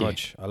 Thank you very Thank you.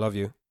 much. I love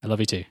you. I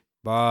love you too.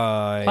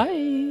 Bye.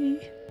 Bye.